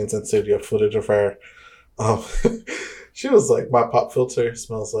behind the scenes in studio footage of her. She was like, my pop filter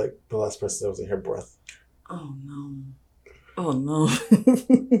smells like the last person that was in her breath. Oh no. Oh no.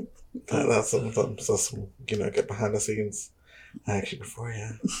 That's some get behind the scenes action for you.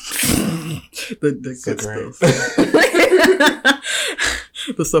 the So good great. stuff.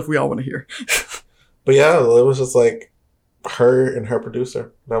 The stuff we all want to hear. But yeah, it was just like her and her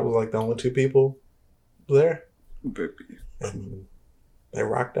producer. That was like the only 2 people there. Baby. And they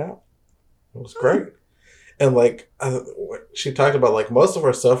rocked out. It was great. And like she talked about, like most of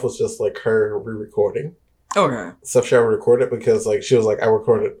her stuff was just like her re-recording. Okay. Stuff she ever recorded because like she was like, I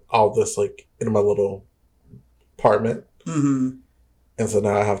recorded all this like in my little apartment. Mm-hmm. And so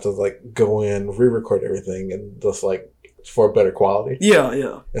now I have to like go in, re-record everything and just like for better quality. Yeah,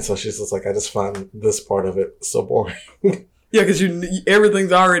 yeah. And so she's just like, I just find this part of it so boring. Yeah, because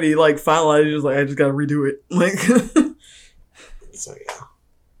everything's already like finalized. You're just like, I just gotta redo it. Like, So yeah.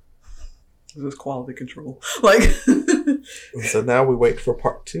 This quality control. Like, And so now we wait for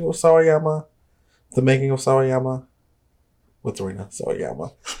part 2 of Sawayama, the making of Sawayama, with Rina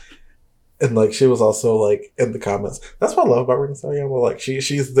Sawayama. And like she was also like in the comments. That's what I love about Rina Sawayama. Like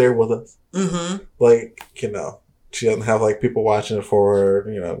she's there with us. mm-hmm. Like she doesn't have like people watching it for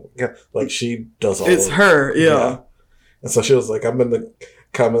her. Like she does all. It's of her, it. yeah. And so she was like, I'm in the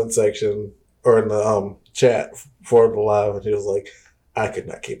comment section or in the chat for the live, and she was like, I could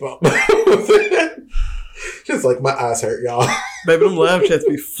not keep up with it. She's like, my eyes hurt, y'all. Baby, them laugh chats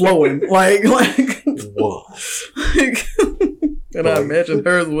be flowing. Like What? like, and I imagine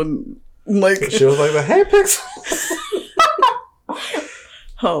hers wouldn't like. She was like, hey, Pixel.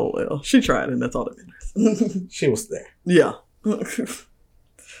 Oh well, she tried, and that's all that matters. She was there. Yeah.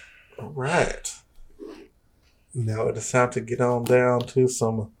 All right. Now it is time to get on down to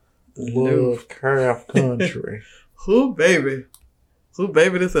some Lovecraft Country. Who baby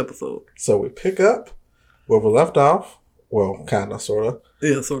this episode. So we pick up where we left off. Well, kind of, sort of.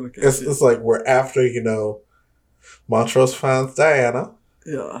 Yeah, sort of. It's like we're after, Montrose finds Diana.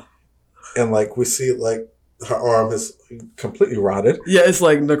 Yeah. And like we see like her arm is completely rotted. Yeah, it's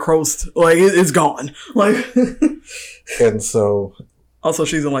like necrosed. Like it's gone. Like. And so. Also,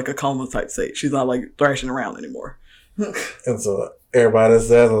 she's in like a coma type state. She's not like thrashing around anymore. And so everybody's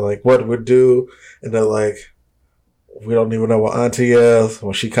there. They're like, what do we do? And they're like, we don't even know what Auntie is.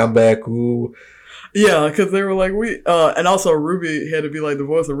 When she come back, ooh. Yeah, because they were like, and also Ruby had to be like the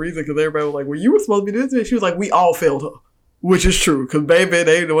voice of reason because everybody was like, well, you were supposed to be doing this. She was like, we all failed her. Which is true, because baby,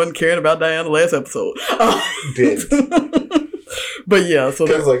 they wasn't caring about Diana last episode. Did. But yeah, so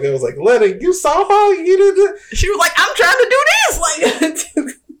because like it was like, Letty, you saw her, you did. She was like, I'm trying to do this, like.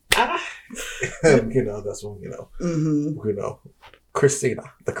 And that's when Mm-hmm. Christina,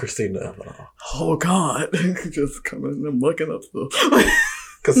 the Christina of it all. Oh God, just coming and mucking up stuff.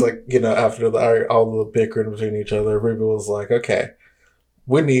 Because after all the bickering between each other, Ruby was like, okay,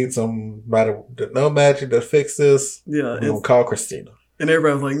 we need somebody that know magic to fix this. Yeah, we're gonna call Christina. And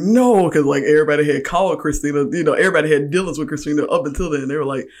everybody was like, no, because like everybody had called Christina, everybody had dealings with Christina up until then. They were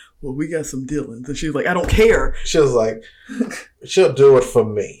like, well, we got some dealings. And she was like, I don't care. She was like, she'll do it for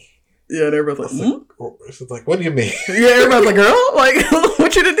me. Yeah, and everybody's like, she's like, what do you mean? Yeah, everybody's like, girl, like,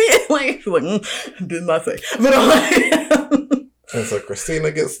 what you did? Like, she's like, didn't I say? But I'm like, and so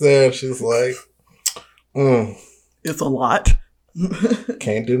Christina gets there, and she's like, it's a lot.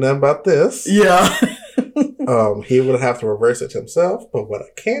 Can't do nothing about this. Yeah. He would have to reverse it himself, but what I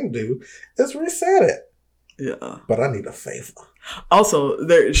can do is reset it. Yeah. But I need a favor.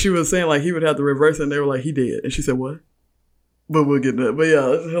 Also, she was saying like he would have to reverse it, and they were like, he did. And she said, what? But we'll get that. But yeah,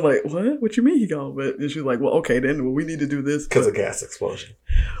 they're like, what? What you mean he gone? But and she's like, well, okay, then we need to do this. Because of gas explosion.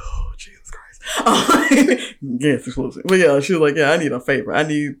 Oh, Jesus Christ. Gas explosion. But yeah, she was like, yeah, I need a favor. I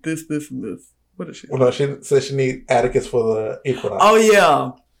need this, and this. What is she? Well, no, she said she need Atticus for the equinox. Oh,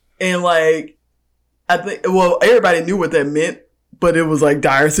 yeah. And like, I think, well, everybody knew what that meant, but it was like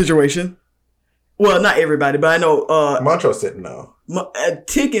dire situation. Well, not everybody, but I know. Montrose didn't know.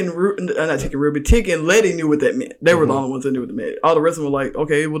 Tick and Letty knew what that meant. They were the only ones that knew what it meant. All the rest of them were like,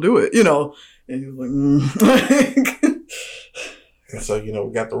 okay, we'll do it, you know. And he was like, And so, you know,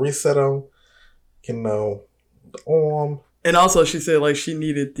 we got the reset on, you know, the arm. And also, she said, like, she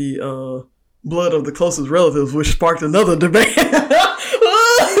needed the blood of the closest relatives, which sparked another debate.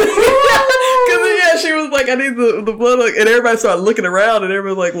 She was like, I need the blood. And everybody started looking around, and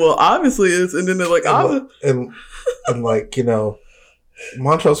everybody was like, well, obviously it's. And then they're like, and like, you know,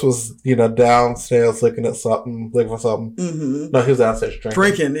 Montrose was, you know, downstairs looking for something. Mm-hmm. No, he was downstairs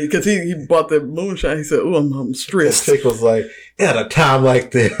drinking because he bought the moonshine. He said, "Oh, I'm stressed." And Chick was like, at a time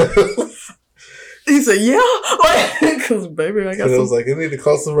like this. He said, "Yeah," because baby, I got. And it was like, you need the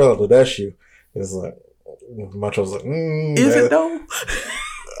closest relative. That's you. It's like Montrose was like, is it though?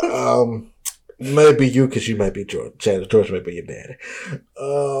 Maybe you, because you might be George. George might be your daddy.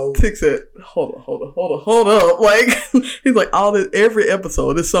 Tick said, hold up. Like, he's like, every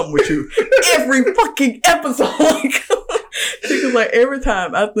episode is something with you. Every fucking episode. Like, Tick is like, every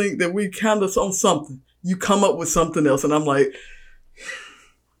time I think that we kind of on something, you come up with something else. And I'm like,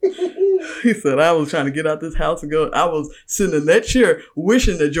 he said, I was trying to get out this house and go. I was sitting in that chair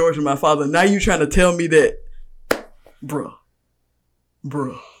wishing that George was my father. Now you trying to tell me that, bruh.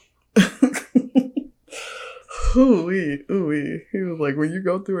 Ooh-wee. He was like, when you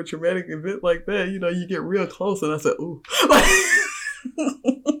go through a traumatic event like that, you know, you get real close. And I said, ooh.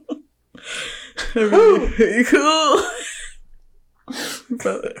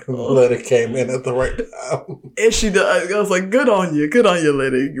 Cool. Letty came in at the right time. And she did. I was like, good on you,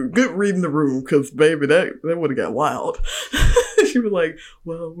 Letty. Good reading the room, because, baby, that would have got wild. She was like,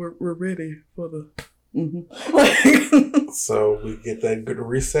 well, we're ready for the... Mm-hmm. So we get that good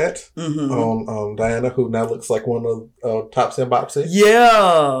reset on Diana, who now looks like one of Topsy and Bopsy.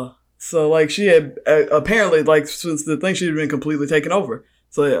 Yeah. So like she had apparently like since the thing she'd been completely taken over.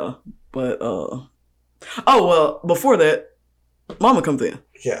 So yeah, but before that, Mama comes in.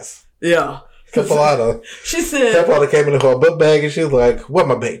 Yes. Yeah. Capilata. She said Capilata came into her book bag and she was like, "What,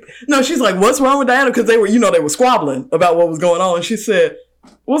 my baby?" No, she's like, "What's wrong with Diana?" Because they were squabbling about what was going on, and she said,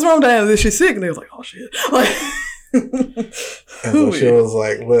 "What's wrong with Diana? Is she sick?" And they was like, "Oh shit!" Like, and so she was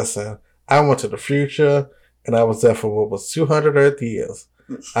like, "Listen, I went to the future, and I was there for what was 200 Earth years.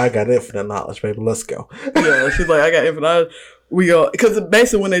 I got infinite knowledge, baby. Let's go." Yeah, she's like, "I got infinite knowledge." We go because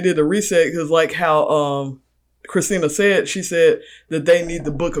basically when they did the reset, because like how Christina said, she said that they need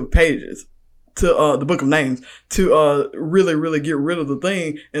the book of pages. To the book of names to really, really get rid of the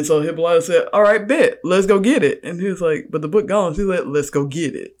thing. And so Hippolyta said, all right, bet, let's go get it. And he was like, but the book gone. She's like, let's go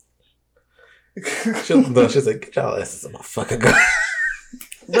get it. She's like, get y'all asses in my fucking gun.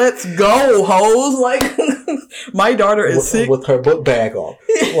 Let's go, hoes. Like, my daughter is sick. With her book bag on.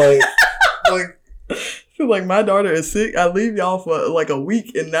 Like, she's like, my daughter is sick. I leave y'all for like a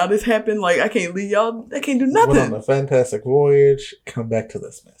week and now this happened. Like, I can't leave y'all. I can't do nothing. Went on a fantastic voyage. Come back to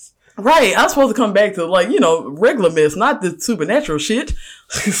this mess. Right, I'm supposed to come back to like, you know, regular mess, not the supernatural shit.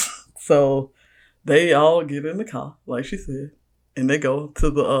 So they all get in the car, like she said, and they go to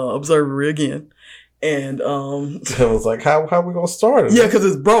the observatory again. And it was like, how we gonna start it? Yeah, because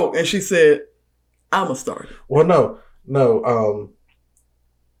it's broke. And she said, I'ma start it. Well, no.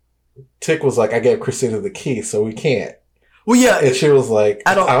 Tick was like, I gave Christina the key, so we can't. Well, yeah. And she was like,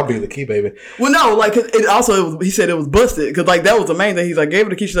 I'll be the key, baby. Well, no, like, he said it was busted. Because, like, that was the main thing. He's like, gave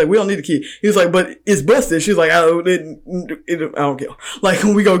her the key. She's like, we don't need the key. He was like, but it's busted. She's like, I don't care. Like,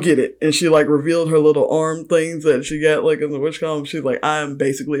 we go get it. And she, like, revealed her little arm things that she got, like, in the witchcom. She's like, I'm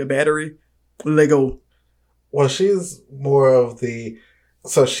basically a battery. Lego. Well, she's more of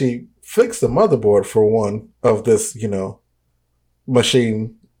so she fixed the motherboard for one of this, you know,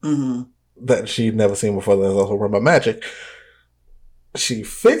 machine that she'd never seen before that was also run by magic. She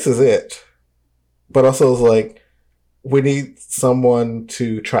fixes it, but also is like, we need someone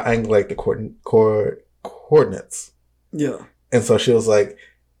to triangulate the coordinates. Yeah. And so she was like,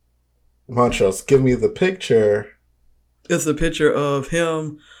 Montrose, give me the picture. It's a picture of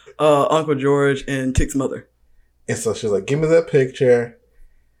him, Uncle George, and Tick's mother. And so she's like, give me that picture.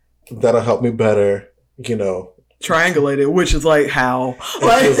 That'll help me better, Triangulate it, which is like how?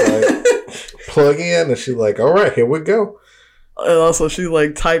 And she's like, plug in. And she's like, all right, here we go. And also she's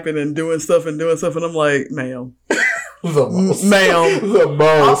like typing and doing stuff. And I'm like, ma'am. The most. Ma'am. The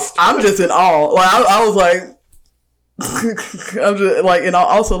most. I'm just in awe. Like, I was like, I'm just like, and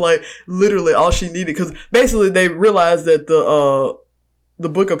also like literally all she needed, because basically they realized that the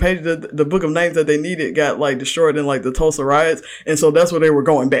book of pages, the book of names that they needed got like destroyed in like the Tulsa riots, and so that's where they were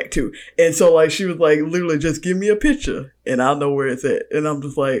going back to. And so like she was like, literally, just give me a picture and I'll know where it's at. And I'm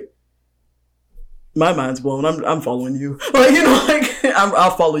just like, my mind's blown. I'm following you. Like, like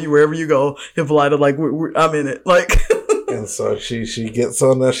I'll follow you wherever you go. Hippolyta, like I'm in it. Like. And so she gets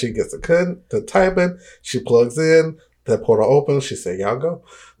on there. She gets the typing. She plugs in. That portal opens. She said, "Y'all go."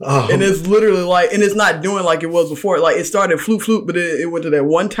 And it's literally like, and it's not doing like it was before. Like it started floop, but it went to that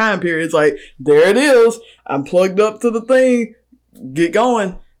one time period. It's like, there it is. I'm plugged up to the thing. Get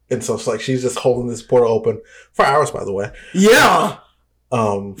going. And so it's like she's just holding this portal open for hours, by the way. Yeah.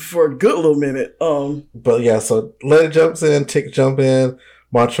 For a good little minute. But yeah, so Lady jumps in, Tick jump in,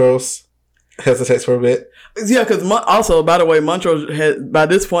 Montrose hesitates for a bit. Yeah, because also, by the way, Montrose by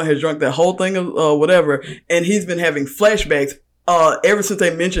this point has drunk that whole thing of whatever, and he's been having flashbacks. Ever since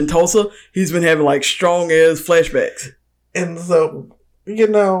they mentioned Tulsa, he's been having like strong ass flashbacks. And so,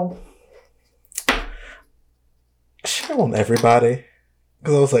 shit on everybody.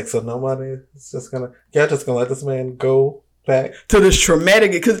 Because I was like, so nobody is just gonna let this man go back to this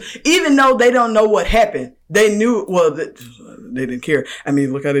traumatic, because even though they don't know what happened, they knew, well, they didn't care. I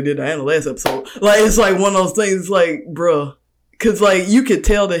mean, look how they did Diana last episode. Like, it's like one of those things, like, bruh, because like you could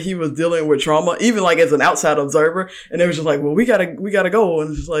tell that he was dealing with trauma, even like as an outside observer, and they was just like, well, we gotta go.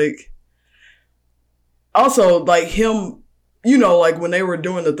 And it's just like, also like him, like when they were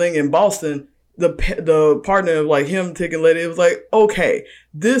doing the thing in Boston, the partner of like him taking Lady, it was like, okay,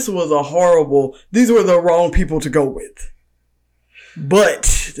 these were the wrong people to go with.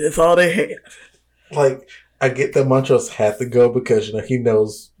 But that's all they had. Like, I get that Montrose had to go because, he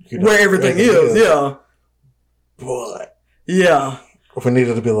knows where everything is. Yeah. But yeah, we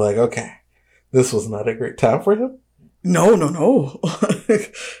needed to be like, okay, this was not a great time for him. No.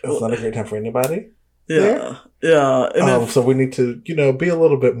 It's not a great time for anybody. Yeah. Yeah. And so we need to, be a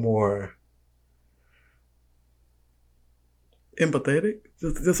little bit more empathetic.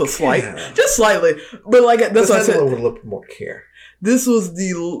 Just a slight, just slightly. But like that's what I said. A little bit more care. This was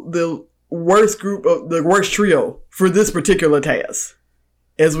the worst the worst trio for this particular task,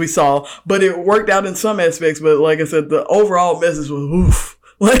 as we saw. But it worked out in some aspects. But like I said, the overall message was oof.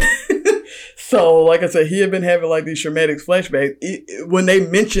 So, like I said, he had been having like these traumatic flashbacks. When they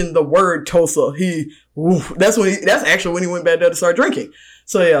mentioned the word Tulsa, that's actually when he went back there to start drinking.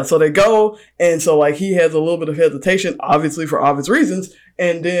 So yeah, so they go, and so like he has a little bit of hesitation, obviously for obvious reasons,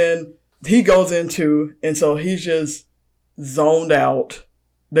 and then he goes into, and so he's just zoned out.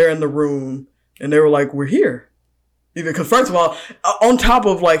 They're in the room, and they were like, "We're here." Because first of all, on top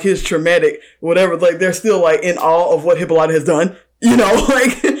of like his traumatic whatever, like they're still like in awe of what Hippolyta has done,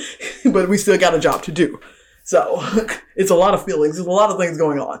 like, but we still got a job to do. So it's a lot of feelings. There's a lot of things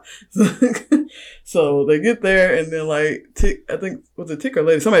going on. So they get there, and then like Tick, I think, was it Tick or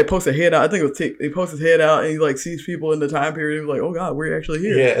Lady? Somebody posts their head out. I think it was Tick. They post his head out, and he like sees people in the time period. He was like, "Oh God, we're actually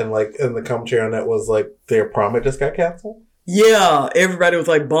here." Yeah, and like, and the commentary on that was like their prom had just got canceled. Yeah, everybody was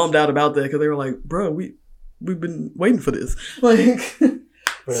like bummed out about that because they were like, "Bro, we've been waiting for this." Like,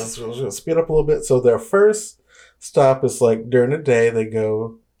 we'll speed up a little bit. So their first stop is like during the day. They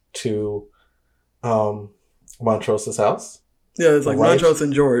go to Montrose's house. Yeah, it's like Montrose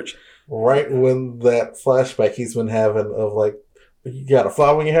and George. Right when that flashback he's been having of like, you got a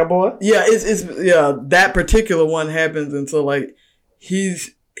flower in your hair, boy? Yeah, it's that particular one happens, and so like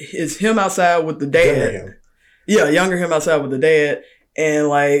it's him outside with the dad. Younger him outside with the dad, and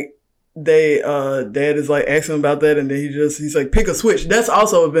like dad is like asking him about that, and then he's like, pick a switch. That's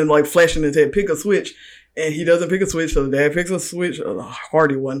also been like flashing his head, pick a switch, and he doesn't pick a switch, so the dad picks a switch, a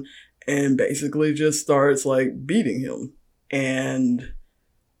hardy one, and basically just starts like beating him. And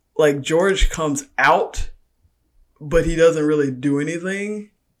like George comes out, but he doesn't really do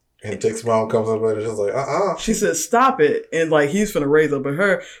anything. And Tick's mom comes up and she's like, She says, stop it. And like he's finna raise up at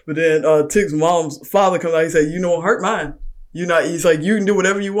her. But then Tick's mom's father comes out, he said, you don't hurt mine. He's like, you can do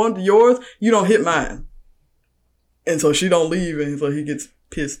whatever you want to yours, you don't hit mine. And so she don't leave, and so he gets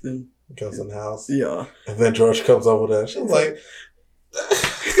pissed and Goes in the house. Yeah. And then George comes over there. She's like...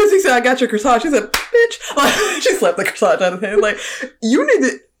 Because he said, I got your corsage. She said, bitch. She slapped the corsage out of his hand. Like, you need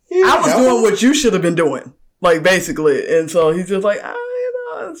to... I was doing what you should have been doing. Like, basically. And so he's just like,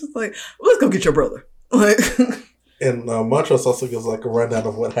 it's just like, let's go get your brother. Like... And Montrose also gives like a rundown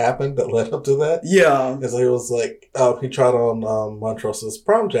of what happened that led up to that. Yeah. And so he was like, he tried on Montrose's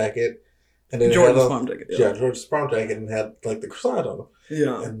prom jacket. And then George's prom jacket. Yeah, George's prom jacket and had like the corsage on him.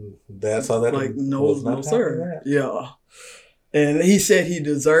 Yeah. And that's how that like, no, sir. Yeah. And he said he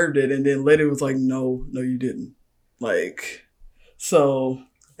deserved it. And then Letty was like, no, you didn't. Like, so.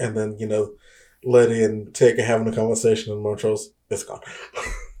 And then, Letty and Tick are having a conversation and Montrose is gone.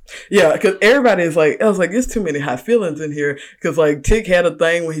 Yeah, because everybody is like, I was like, there's too many high feelings in here. Because, like, Tick had a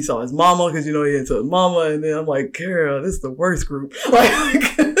thing when he saw his mama, because, he into his mama. And then I'm like, Kara, this is the worst group.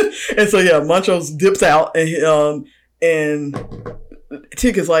 Like, and so, yeah, Montrose dips out. And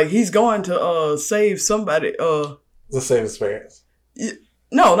Tick is like, he's going to save somebody. To save his parents.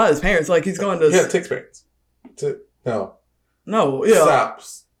 No, not his parents. Like, he's going to... Yeah, Tick's parents. No, yeah.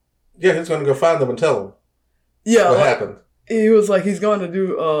 Stops. Yeah, he's going to go find them and tell them. Yeah. What happened. He was like, he's going to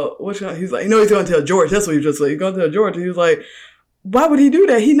do, he's like, he's going to tell George. That's what he just said. He's going to tell George. And he was like, why would he do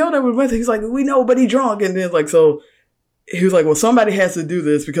that? He know that was with him. He's like, we know, but he drunk. And then like, so he was like, well, somebody has to do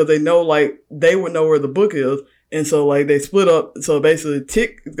this because they know, like, they would know where the book is. And so like they split up. So basically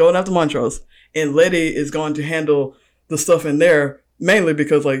Tick is going after Montrose and Letty is going to handle the stuff in there mainly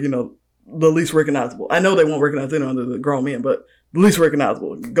because like, the least recognizable. I know they won't recognize it under the grown men, but the least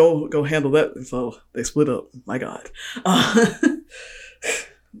recognizable. Go handle that. So they split up. My God. And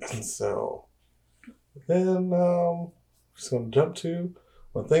so then just gonna jump to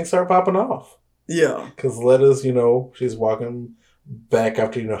when things start popping off. Yeah. Because Letta's, she's walking back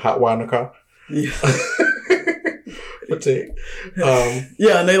after, hot wire in the car. Yeah.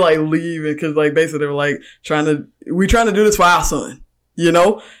 Yeah, and they like leave because like basically they were like trying to do this for our son.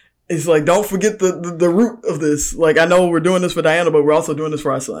 It's like, don't forget the root of this. Like, I know we're doing this for Diana, but we're also doing this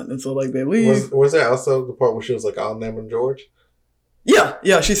for our son. And so, like, they leave. Was there also the part where she was like, I'll name him George?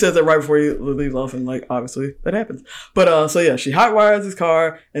 Yeah. She says that right before he leaves off. And, like, obviously, that happens. But, so, yeah, she hot wires his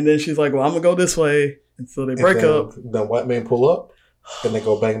car. And then she's like, well, I'm going to go this way. And so they break up. The white men pull up. And they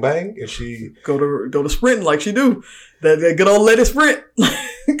go bang, bang. And she... Go to sprinting like she do. That good old lady sprint.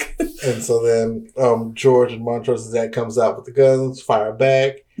 And so then George and Montrose's dad comes out with the guns, fire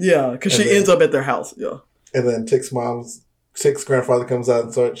back. Yeah, because she ends up at their house. Yeah. And then Tick's grandfather comes out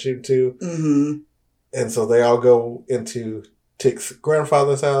and starts shooting too. Mm-hmm. And so they all go into Tick's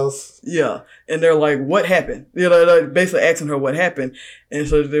grandfather's house. Yeah. And they're like, what happened? They're basically asking her what happened. And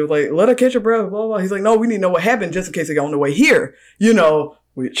so they were like, let her catch her breath, blah, blah. He's like, no, we need to know what happened just in case they go on the way here.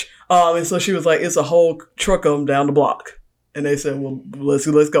 Which, and so she was like, it's a whole truck of them down the block. And they said, well, let's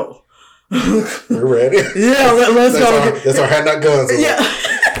go. We're ready. Yeah, let's go. That's our hand out guns. Yeah.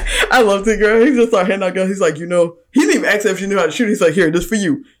 I love the girl. He just started handing out guns. He's like, he didn't even ask her if she knew how to shoot. He's like, here, this for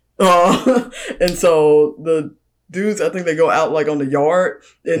you. And so the dudes, I think they go out like on the yard.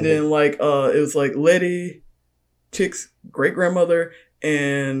 And then like, it was like Letty, Tick's great grandmother,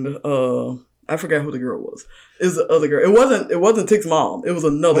 and I forgot who the girl was. It was the other girl. It wasn't Tick's mom. It was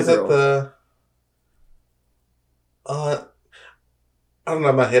another girl. Was it I don't know,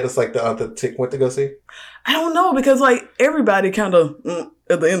 in my head, it's like the aunt that Tick went to go see. I don't know, because like everybody kind of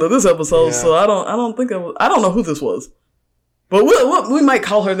at the end of this episode, so I don't know who this was, but we might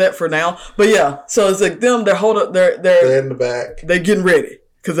call her that for now. But yeah, so it's like them. They're in the back. They're getting ready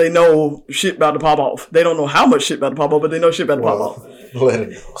because they know shit about to pop off. They don't know how much shit about to pop off, but they know shit about to pop off.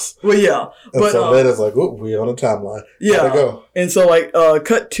 Letty knows. Well, yeah, but so Letty's like, "Oh, we on a timeline." Yeah, gotta go. And so like,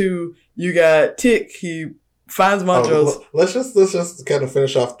 cut to you got Tick. He finds Montrose. Let's just kind of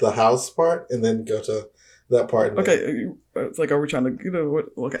finish off the house part and then go to that part. Okay, it's like, are we trying to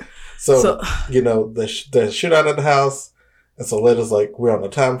okay? So the shootout at the house, and so Letty's like, we're on a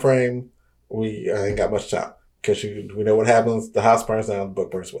time frame. We ain't got much time because we know what happens. The house burns down, the book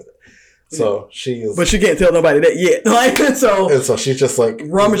burns with it. So she is, but she can't tell nobody that yet. Like and so she's just like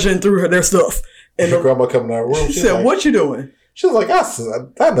rummaging through their stuff. And her grandma coming out of her room. She said, like, "What you doing?" She was like,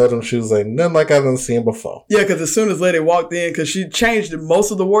 I know them shoes ain't nothing like I've seen before. Yeah, because as soon as Letty walked in, because she changed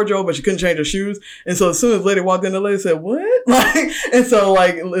most of the wardrobe, but she couldn't change her shoes. And so as soon as Letty walked in, the lady said, "What?" And so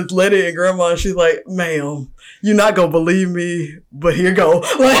like it's Letty and Grandma, and she's like, "Ma'am, you're not gonna believe me, but here go."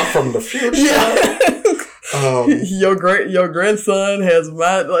 Like, I'm from the future. Yeah. Your grandson has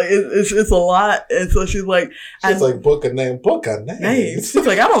it's a lot, and so she's like, book a name. She's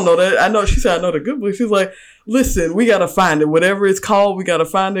like, I don't know that. I know. She said, I know the good book. She's like, listen, we gotta find it. Whatever it's called, we gotta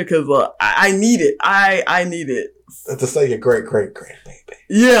find it because I need it. I need it To say your great grandbaby.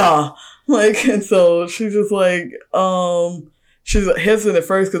 Yeah. Like, and so she's just like, she's hesitant at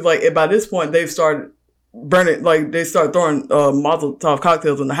first because, like, by this point, they've started burning, like, they start throwing Molotov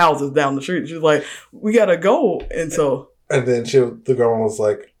cocktails in the houses down the street. She's like, we gotta go. And so. And then the girl was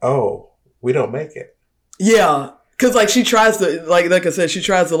like, oh, we don't make it. Yeah. Because, like, she tries to, like I said, she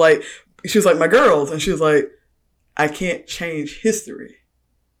tries to, like, she was like, my girls. And she was like, I can't change history.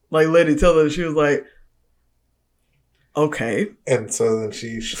 Like, Letty tells her, she was like, okay. And so then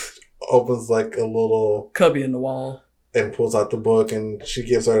she opens like a little cubby in the wall and pulls out the book, and she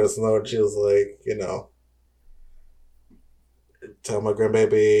gives her this note. She was like, tell my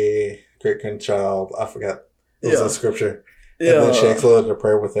grandbaby, great grandchild. I forgot. It was a scripture. Yeah. And then she asked Lily to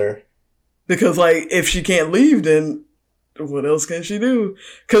pray with her. Because, like, if she can't leave, then what else can she do?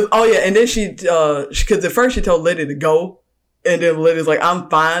 Because, and then because at first she told Letty to go, and then Letty's like, I'm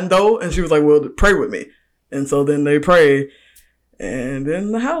fine though. And she was like, well, pray with me. And so then they pray, and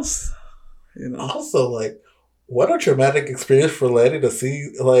then the house, Also, like, what a traumatic experience for Letty to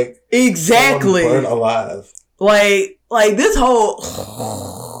see, like, exactly someone burn alive. Like this whole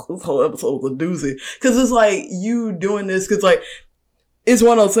episode was a doozy, because it's like you doing this because, like, it's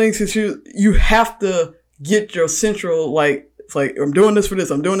one of those things because you have to get your central, like, it's like, I'm doing this for this,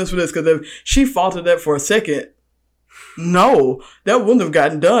 because if she faltered that for a second. No, that wouldn't have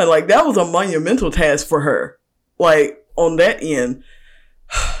gotten done. Like, that was a monumental task for her. Like, on that end.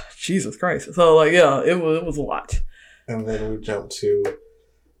 Jesus Christ. So, like, yeah, it was a lot. And then we jump to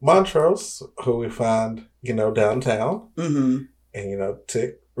Montrose, who we find, downtown. Mm-hmm. And,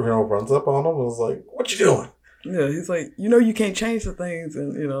 Tick, runs up on him and was like, what you doing? Yeah, he's like, you can't change the things.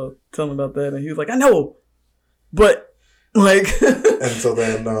 And, tell him about that. And he was like, I know. But, like. And so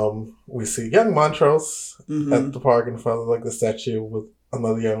then we see young Montrose at the park in front of, like, the statue with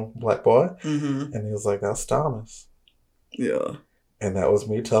another young black boy. Mm-hmm. And he was like, that's Thomas. Yeah. And that was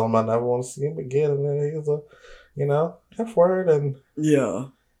me telling him I never want to see him again. And then he was a, F word. And yeah.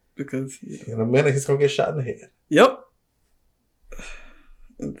 Because in a minute, he's going to get shot in the head. Yep.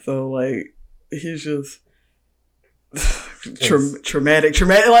 And so, like, he's just traumatic.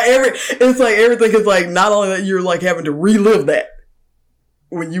 Like, it's like everything is like, not only that you're like having to relive that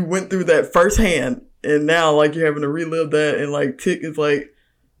when you went through that firsthand, and now like you're having to relive that, and like Tick is like,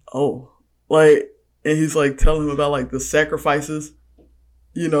 oh, like, and he's like telling him about like the sacrifices,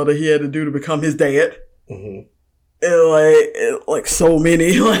 that he had to do to become his dad. Mm-hmm. And like so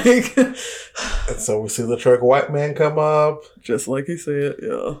many, like. And so we see the truck white man come up, just like he said,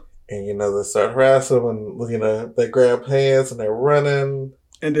 yeah. And they start harassing him, and they grab hands and they're running.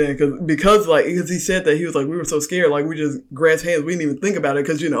 And then because he said that, he was like, we were so scared, like we just grasped hands, we didn't even think about it,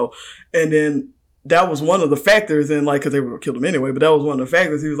 because and then that was one of the factors, and like because they would have killed him anyway, but that was one of the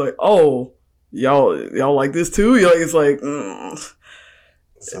factors. He was like, oh, y'all like this too? It's like.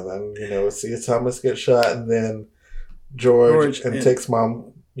 So then we see Thomas get shot, and then George and Tick's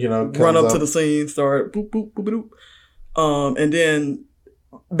mom, run up to the scene, start boop boop boop boop, and then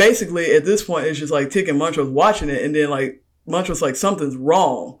basically at this point it's just like Tick and Montrose watching it, and then like Montrose like something's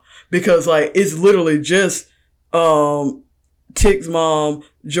wrong, because like it's literally just Tick's mom,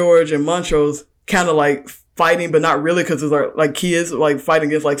 George, and Montrose kind of like fighting, but not really, because it's like kids like fighting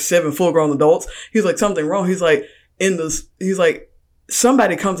against like 7 full-grown adults. He's like, something wrong. He's like, he's like,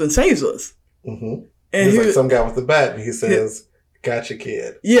 somebody comes and saves us. Mm-hmm. And he's like some guy with the bat, and he says, gotcha,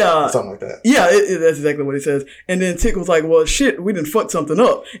 kid. Yeah. Or something like that. Yeah, that's exactly what he says. And then Tick was like, well, shit, we done fucked something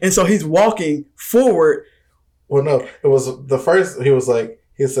up. And so he's walking forward. Well, no, it was the first, he was like,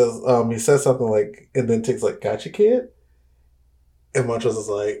 he says something like, and then Tick's like, gotcha, kid? And Montrose is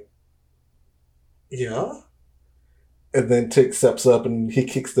like, yeah. And then Tick steps up and he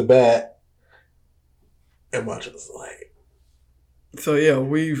kicks the bat. And Montrose is like, so yeah,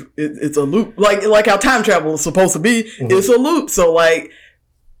 it's a loop, like how time travel is supposed to be. Mm-hmm. It's a loop. So like,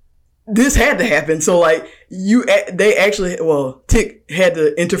 this had to happen. So like, Tick had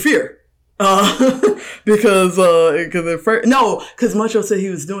to interfere, because Montrose said he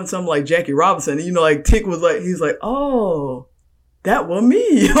was doing something like Jackie Robinson, and like Tick was like, he's like, oh, that was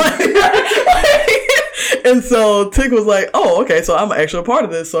me. And so Tick was like, oh, okay, so I'm actually a part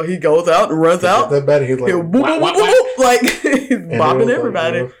of this. So he goes out and runs out. That bad, he's like, like he's bopping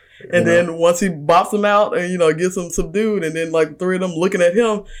everybody. Like, and then once he bops him out and, gets him subdued, and then like 3 of them looking at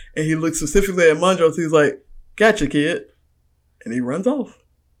him, and he looks specifically at Montrose, he's like, gotcha, kid. And he runs off.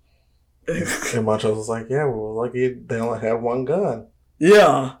 And Montrose was like, yeah, well, lucky they only have 1 gun.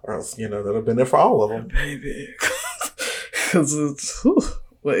 Yeah. Or else, they'd have been there for all of them. Baby. Because it's,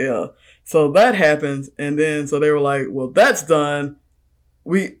 but yeah. So that happens, and then so they were like, well, that's done.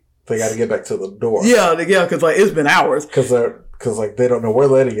 The they got to get back to the door. Yeah, because like it's been hours. Because like they don't know where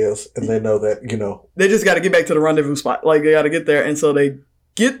Letty is, and they know that they just got to get back to the rendezvous spot. Like they got to get there, and so they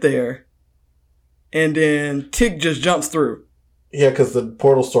get there, and then Tick just jumps through. Yeah, because the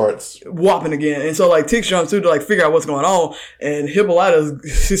portal starts whopping again, and so like Tick jumps through to like figure out what's going on, and Hippolyta,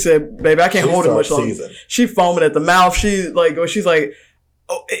 she said, "Baby, I can't hold it much longer." She foaming at the mouth. She's like,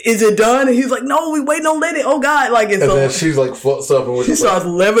 "Oh, is it done?" And he's like, "No, we waiting on Letty. Oh God!" Like, and so then she's like floats up, and she starts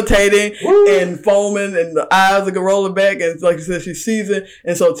levitating and foaming, and the eyes are rolling back, and like you said, she sees it,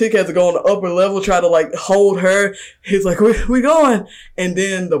 and so Tick has to go on the upper level, try to like hold her. He's like, "We going?" And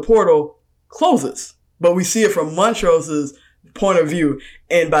then the portal closes, but we see it from Montrose's point of view,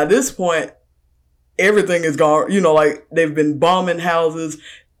 and by this point everything is gone. Like they've been bombing houses,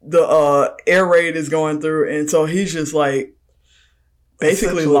 the air raid is going through, and so he's just like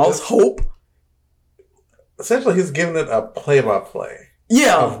basically lost hope. Essentially he's giving it a play-by-play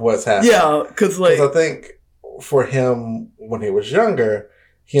of what's happening. Because I think for him when he was younger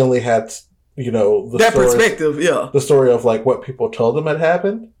he only had that perspective, the story of like what people told him had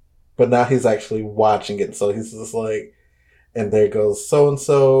happened, but now he's actually watching it, so he's just like, and there goes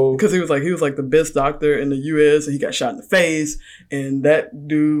so-and-so. Because he was like the best doctor in the U.S. and he got shot in the face, and that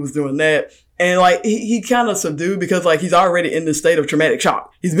dude was doing that. And like he kind of subdued because like he's already in this state of traumatic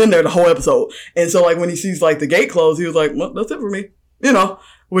shock. He's been there the whole episode. And so like when he sees like the gate closed, he was like, well, that's it for me.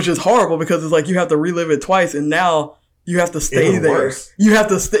 Which is horrible because it's like you have to relive it twice, and now you have to stay there. Worse. You have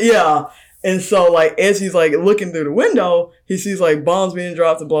to stay, yeah. And so like as he's like looking through the window, he sees like bombs being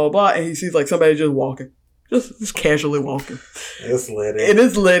dropped and blah, blah, blah, and he sees like somebody just walking. Just casually walking. It's Letty. It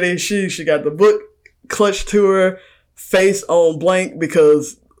is Letty. She got the book clutched to her, face on blank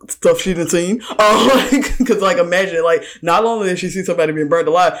because stuff she didn't seen. Because like imagine like not only did she see somebody being burned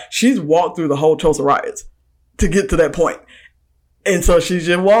alive, she's walked through the whole Tulsa riots to get to that point. And so she's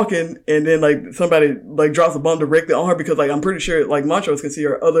just walking, and then like somebody like drops a bomb directly on her because like I'm pretty sure like Montrose can see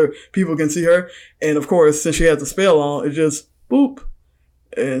her, other people can see her, and of course since she has the spell on, it just boop,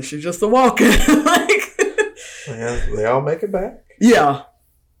 and she's just a walking Yeah, they all make it back. Yeah.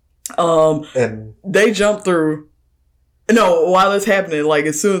 And they jump through. No, while it's happening, like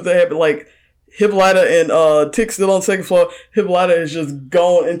as soon as they happen, like Hippolyta and Tick still on the second floor. Hippolyta is just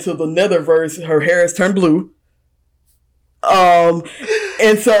gone into the netherverse. Her hair has turned blue.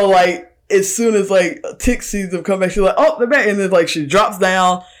 And so like as soon as like Tick sees them come back, she's like, "Oh, they're back!" And then like she drops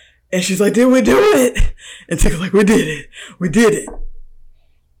down, and she's like, "Did we do it?" And Tick's like, "We did it. We did it."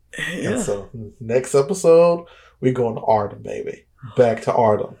 Yeah. And so next episode, we going to Artem, baby. Back to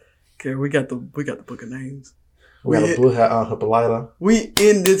Artem. Okay, we got the book of names. We got a blue hat on Hippolyta. We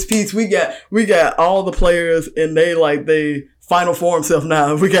in this piece. We got all the players, and they final form self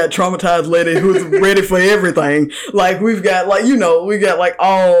now. We got traumatized Letty who's ready for everything. Like we've got like we got like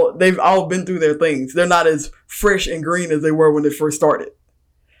they've all been through their things. They're not as fresh and green as they were when they first started.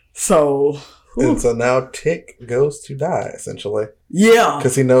 So. And so now Tick goes to die, essentially. Yeah.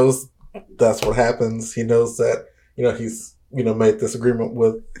 Because he knows that's what happens. He knows that, he's, made this agreement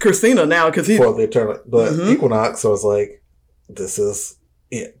with Christina now because he... For the Equinox, so it's like, this is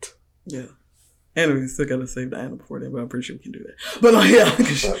it. Yeah. And we still got to save Diana before then, but I'm pretty sure we can do that. But yeah.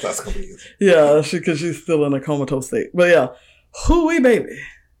 That's going to be easy. Yeah, because she's still in a comatose state. But yeah. Hoo-wee, baby.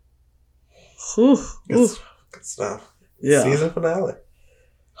 Good stuff. Yeah. Season finale.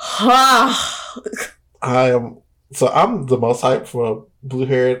 I'm the most hyped for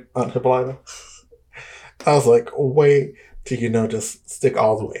blue-haired Aunt Hippolyta. I was like, wait till just stick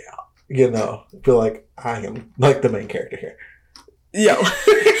all the way out. Feel like I am like the main character here. Yeah,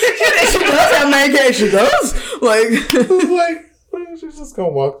 she does have main character. She does like she's just gonna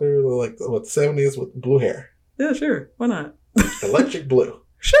walk through like the 70s with blue hair. Yeah, sure. Why not? Electric blue.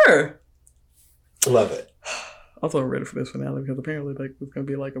 Sure. Love it. Also, I'm ready for this finale because apparently, like, it's gonna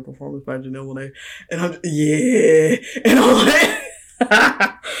be like a performance by Janelle Monáe, and and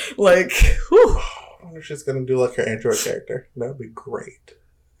I'm like, whew. I wonder if she's gonna do like her Android character. That would be great.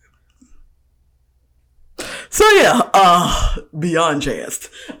 So yeah, beyond jazzed.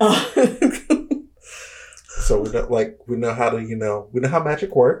 So we know how to we know how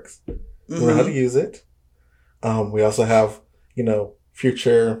magic works. We know how to use it. We also have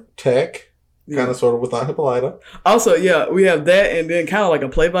future tech. Kind of sort of with Aunt Hippolyta. Also, yeah, we have that, and then kind of like a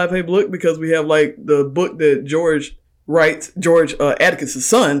play-by-play book because we have like the book that George Atticus'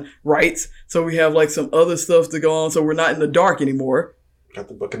 son writes. So we have like some other stuff to go on. So we're not in the dark anymore. Got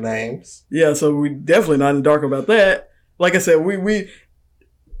the book of names. Yeah, so we definitely not in the dark about that. Like I said, we've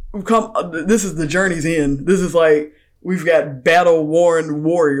come. This is the journey's end. This is like we've got battle-worn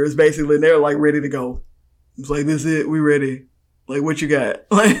warriors basically, and they're like ready to go. It's like this is it. We ready. Like, what you got?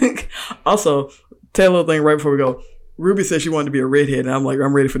 Like, also, tell a little thing right before we go. Ruby said she wanted to be a redhead, and I'm like,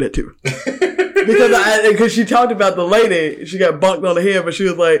 I'm ready for that too. Because she talked about the lady, she got bunked on the head, but she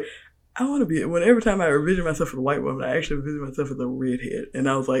was like, I want to be, every time I envision myself as a white woman, I actually envision myself as a redhead. And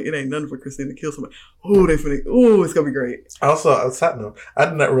I was like, it ain't nothing for Christina to kill somebody. Oh, it's going to be great. Also, on a side note, I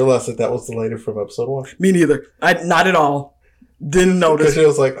did not realize that was the lady from episode 1. Me neither. Not at all. Didn't notice. Because she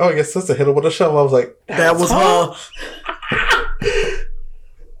was like, oh, I guess sister hit her with a shovel. I was like, that was her.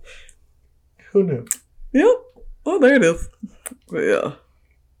 Who knew? Yep. Oh, there it is. But yeah.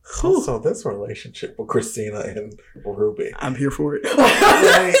 Also, this relationship with Christina and Ruby. I'm here for it.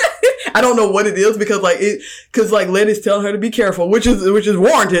 I don't know what it is because Letty's telling her to be careful, which is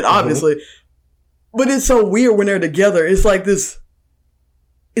warranted, obviously. Mm-hmm. But it's so weird when they're together. It's like this.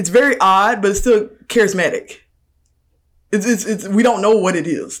 It's very odd, but it's still charismatic. It's we don't know what it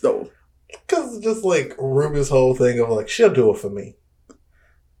is though. Because it's just like Ruby's whole thing of like, she'll do it for me.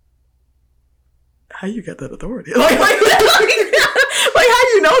 How you got that authority? Like how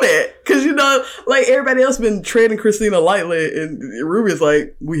you know that? Because everybody else been treading Christina lightly, and Ruby's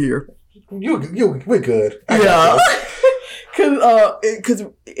like, we here. We're good. Yeah. Because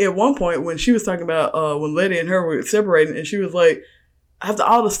at one point when she was talking about when Letty and her were separating, and she was like, after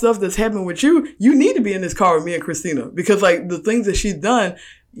all the stuff that's happened with you, you need to be in this car with me and Christina. Because like the things that she's done,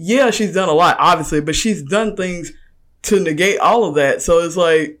 yeah, she's done a lot, obviously, but she's done things to negate all of that. So it's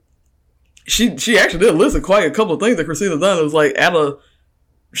like, she actually did list quite a couple of things that Christina's done. It was like,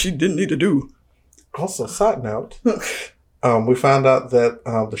 she didn't need to do. Also, side note, we found out that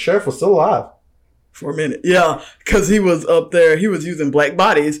the sheriff was still alive. For a minute. Yeah, because he was up there, he was using black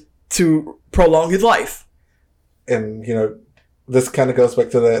bodies to prolong his life. And, this kind of goes back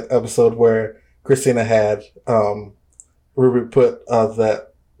to that episode where Christina had Ruby put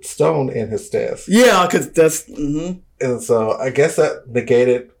that stone in his desk. Yeah, because that's... Mm-hmm. And so I guess that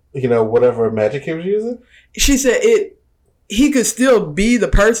negated, whatever magic he was using. She said he could still be the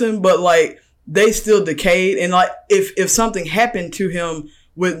person, but like they still decayed. And like if something happened to him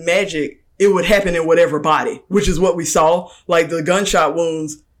with magic, it would happen in whatever body, which is what we saw. Like the gunshot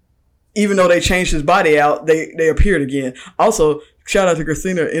wounds, even though they changed his body out, they appeared again. Also, shout out to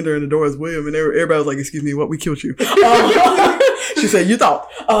Christina entering the door as William, and everybody was like, "Excuse me, what? We killed you." She said, "You thought."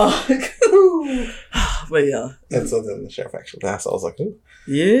 But yeah. And so then the sheriff actually died. So I was like, "Ooh."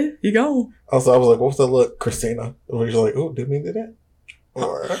 Yeah, he gone. Also, I was like, "What's that look, Christina?" And we were like, "Ooh, didn't mean to do that."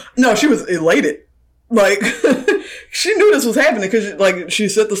 Or no, she was elated. Like she knew this was happening because she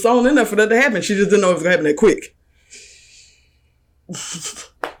set the stone in there for that to happen. She just didn't know it was gonna happen that quick.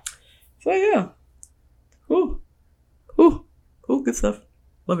 So yeah. Ooh, good stuff.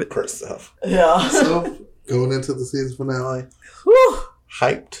 Love it. Good stuff. Yeah. So going into the season finale. Whew.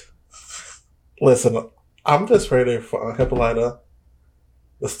 Hyped. Listen, I'm just ready for Hippolyta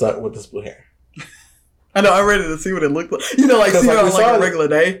to start with this blue hair. I know, I'm ready to see what it looked like. See her on a regular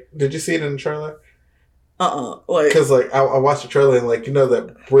day. Did you see it in the trailer? Because I watched the trailer and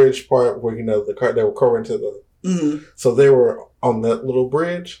that bridge part where the car they were covering to the. Mm-hmm. So they were on that little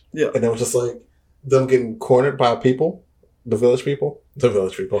bridge. Yeah. And it was just like them getting cornered by people, the village people.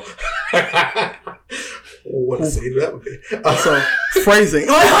 What a scene that would be. So phrasing,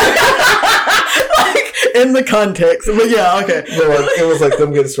 like in the context, but yeah, okay. But it was like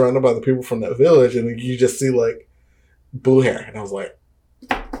them getting surrounded by the people from that village, and you just see blue hair, and I was like,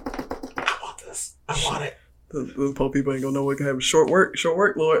 I want this. I want it. The poor people ain't gonna know what can have short work,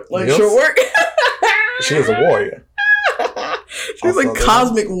 Lord. Yes. Short work. She is a warrior. She's a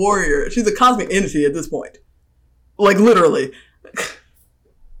cosmic warrior. She's a cosmic entity at this point. Like literally.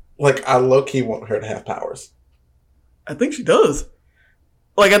 I low-key want her to have powers. I think she does.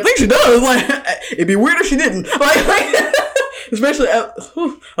 It'd be weird if she didn't. Especially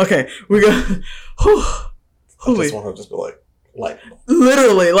okay, we go. I just want her to just be like.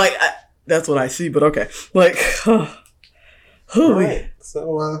 Literally, that's what I see. But okay, right.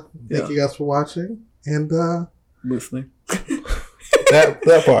 So thank you guys for watching and listening.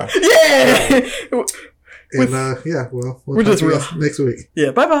 that part. Yeah. And we'll just talk to you guys next week.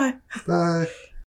 Yeah. Bye-bye. Bye.